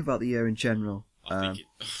we think about the year in general? I think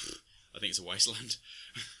it's a wasteland.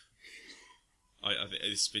 I think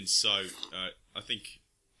it's been so. I think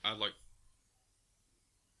I'd like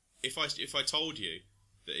if I told you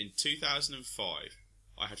that in 2005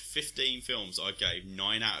 I had 15 films I gave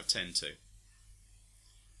 9 out of 10 to,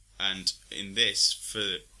 and in this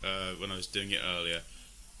for when I was doing it earlier,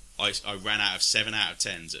 I ran out of 7 out of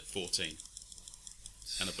 10s at 14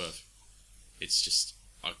 and above. It's just.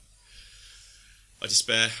 I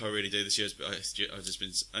despair. I really do this year. I've just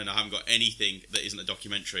been, and I haven't got anything that isn't a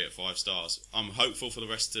documentary at 5 stars. I'm hopeful for the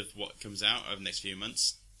rest of what comes out over the next few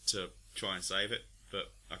months to try and save it,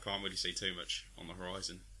 but I can't really see too much on the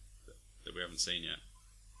horizon that we haven't seen yet.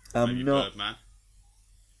 Maybe Birdman.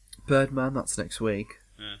 That's next week.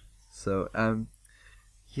 Yeah. So, I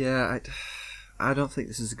don't think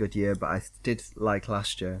this is a good year, but I did like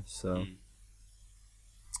last year. So,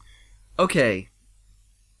 okay.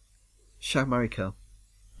 Shag, marry, kill.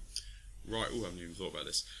 Right, I haven't even thought about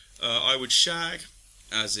this. I would shag,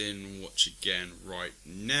 as in watch again right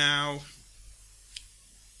now.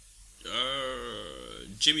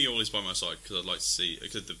 Jimmy All Is By My Side, because I'd like to see,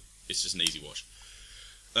 because it's just an easy watch.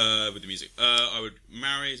 With the music. I would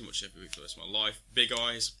marry, and watch every week for the rest of my life. Big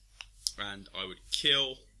Eyes, and I would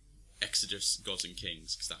kill Exodus, Gods and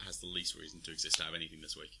Kings, because that has the least reason to exist out of anything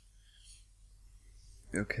this week.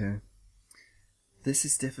 Okay. This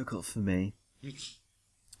is difficult for me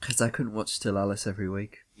because I couldn't watch Still Alice every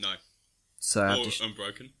week. No. So or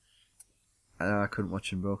Unbroken. I couldn't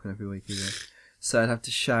watch Unbroken every week either. So I'd have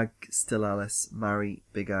to shag Still Alice, marry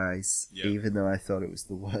Big Eyes, even though I thought it was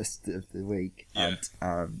the worst of the week, and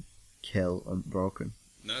kill Unbroken.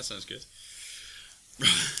 No, that sounds good.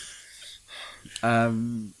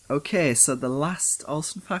 Okay, so the last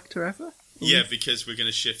Olsen factor ever? Yeah, because we're going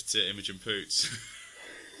to shift to Imogen Poots.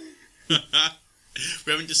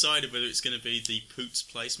 We haven't decided whether it's going to be the Poots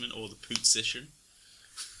placement or the Pootsition.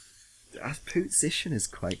 Pootsition is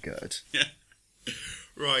quite good. Yeah.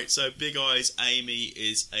 Right, so Big Eyes Amy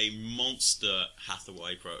is a monster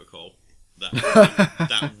Hathaway protocol.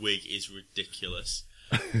 That wig is ridiculous.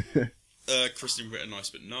 Kristen Ritter, nice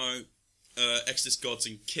but no. Exodus, Gods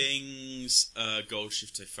and Kings.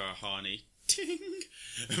 Goldshifteh Farahani. Ting!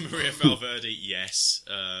 Maria Valverde, yes.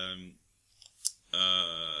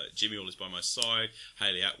 Jimmy All Is By My Side.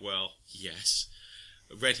 Hayley Atwell, yes.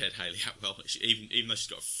 Redhead Hayley Atwell, even though she's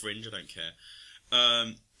got a fringe, I don't care.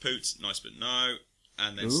 Poot, Nice But No.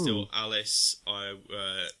 And then still Alice,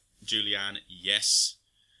 Julianne, yes.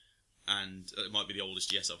 And it might be the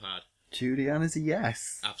oldest yes I've had. Julianne is a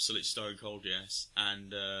yes. Absolute stone cold yes.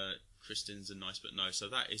 And Kristen's a Nice But No. So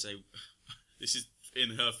that is this is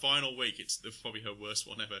in her final week. It's probably her worst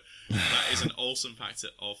one ever. That is an Olsen factor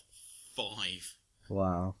of 5.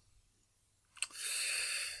 Wow.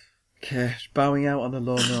 Okay, bowing out on a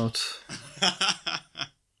low note.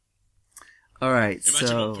 All right.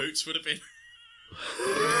 Imagine what Poots would have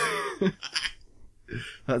been.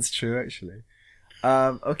 That's true, actually.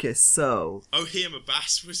 Okay, so... Ohima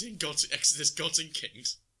Bass was in Exodus Gods and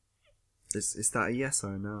Kings. Is that a yes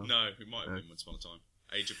or a no? No, it might have been once upon a time.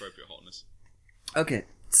 Age-appropriate hotness. Okay,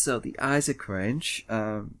 so the Isaac range.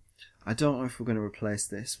 I don't know if we're going to replace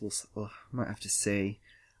this. We'll might have to see.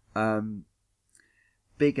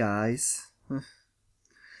 Big Eyes.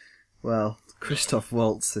 Well, Christoph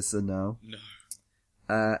Waltz is a no. No.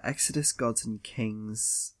 Exodus Gods and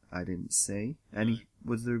Kings, I didn't see.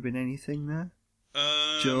 Would there have been anything there?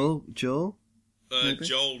 Joel? Joel, I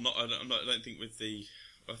don't think with the...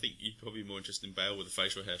 I think you'd probably be more interested in Bale with the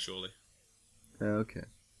facial hair, surely. Okay.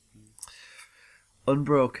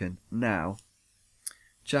 Unbroken. Now,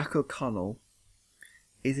 Jack O'Connell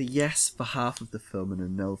is a yes for half of the film and a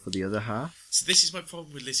no for the other half. So this is my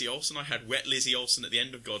problem with Lizzie Olsen. I had wet Lizzie Olsen at the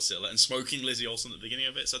end of Godzilla and smoking Lizzie Olsen at the beginning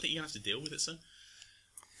of it, so I think you're going to have to deal with it, son.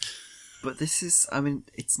 But this is, I mean,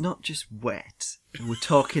 it's not just wet. We're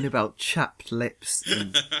talking about chapped lips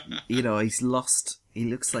and, he's lost... He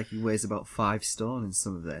looks like he weighs about 5 stone in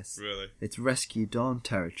some of this. Really? It's Rescue Dawn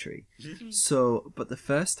territory. So, but the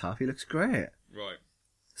first half, he looks great. Right.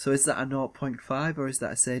 So is that a 0.5 or is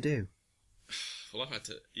that a say-do? Well, I've had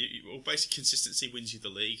to... basic consistency wins you the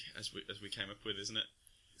league, as we came up with, isn't it?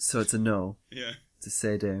 So it's a no. Yeah. It's a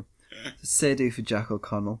say-do. It's a say-do for Jack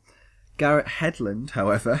O'Connell. Garrett Hedlund,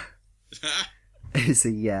 however, is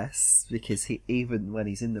a yes, because even when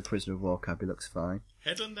he's in the Prisoner of War camp, he looks fine.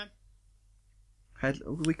 Hedlund, then?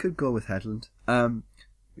 We could go with Hedlund. The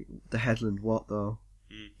Hedlund what, though?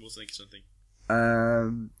 We'll think of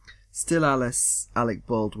something. Still Alec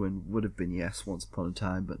Baldwin would have been yes once upon a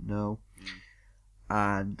time, but no.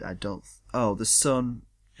 And I don't... the Son...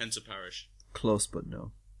 Henser Parish. Close, but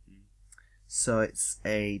no. So it's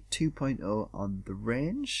a 2.0 on the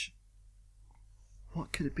range.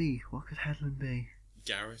 What could it be? What could Hedlund be?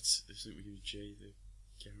 Garrett. I think we do J. The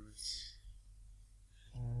Garrett.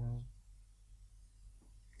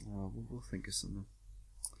 We'll think of something.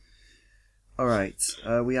 Alright,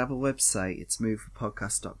 we have a website. It's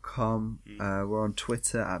movieforpodcast.com. We're on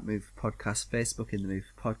Twitter at movieforpodcast, Facebook in the Movie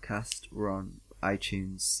for Podcast. We're on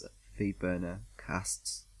iTunes, Feedburner,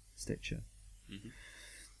 Casts, Stitcher.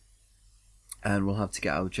 And we'll have to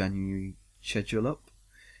get our January schedule up.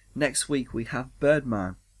 Next week we have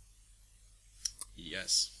Birdman.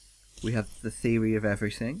 Yes. We have The Theory of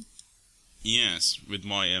Everything. Yes, with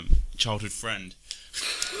my childhood friend.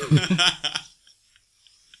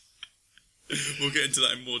 We'll get into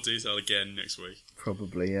that in more detail again next week.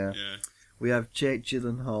 Probably, yeah. Yeah. We have Jake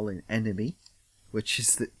Gyllenhaal in Enemy, which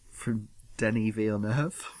is from Denis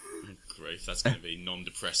Villeneuve. Oh, great, that's going to be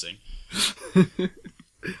non-depressing. I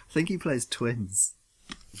think he plays twins.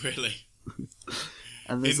 Really?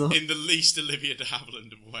 And there's in the least Olivia de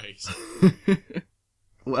Havilland of ways.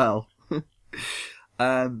 Well...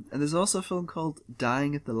 and there's also a film called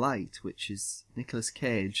Dying at the Light, which is Nicolas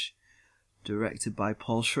Cage, directed by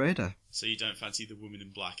Paul Schrader. So you don't fancy The Woman in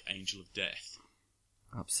Black, Angel of Death?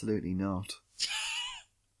 Absolutely not.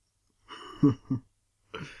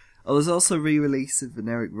 There's also a re-release of an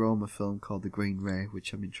Eric Romer film called The Green Ray,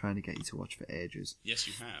 which I've been trying to get you to watch for ages. Yes,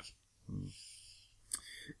 you have.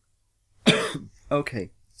 Okay,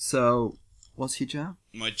 so what's your jam?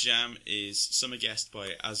 My jam is Summer Guest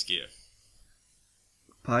by Asgeir.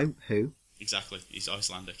 By who? Exactly, he's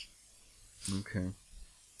Icelandic. Okay.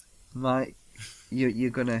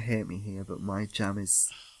 You're gonna hate me here, but my jam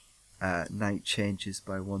is Night Changes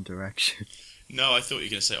by One Direction. No, I thought you were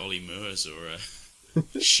going to say Ollie Murs or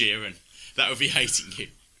Sheeran. That would be hating you.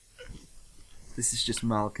 This is just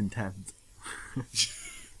malcontent.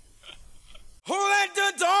 Who let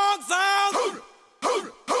the dogs out? Who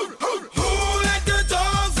let the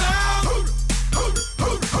dogs out? Who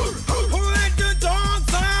let the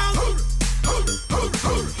dogs out? Who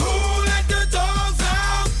let the dogs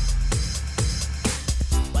out?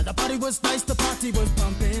 Well, the party was nice, the party was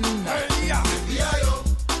pumping. Hey, yeah.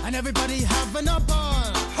 And everybody having a ball.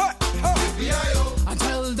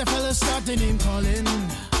 Until the fellas started name calling.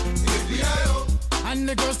 And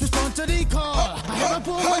the girls respond to the call. I hear a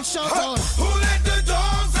poor one shout out. Who let the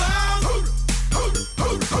dogs out? Who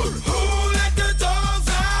let the dogs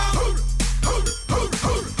out?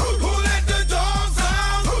 Who let the dogs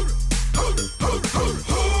out?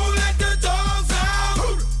 Who let the dogs out?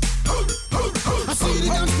 I see the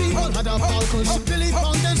dance people had a ball push. Billy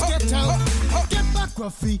Fountains get out. Get back,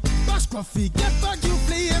 Gruffy. Bash Gruffy. Get back, you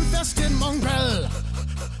flea infested mongrel.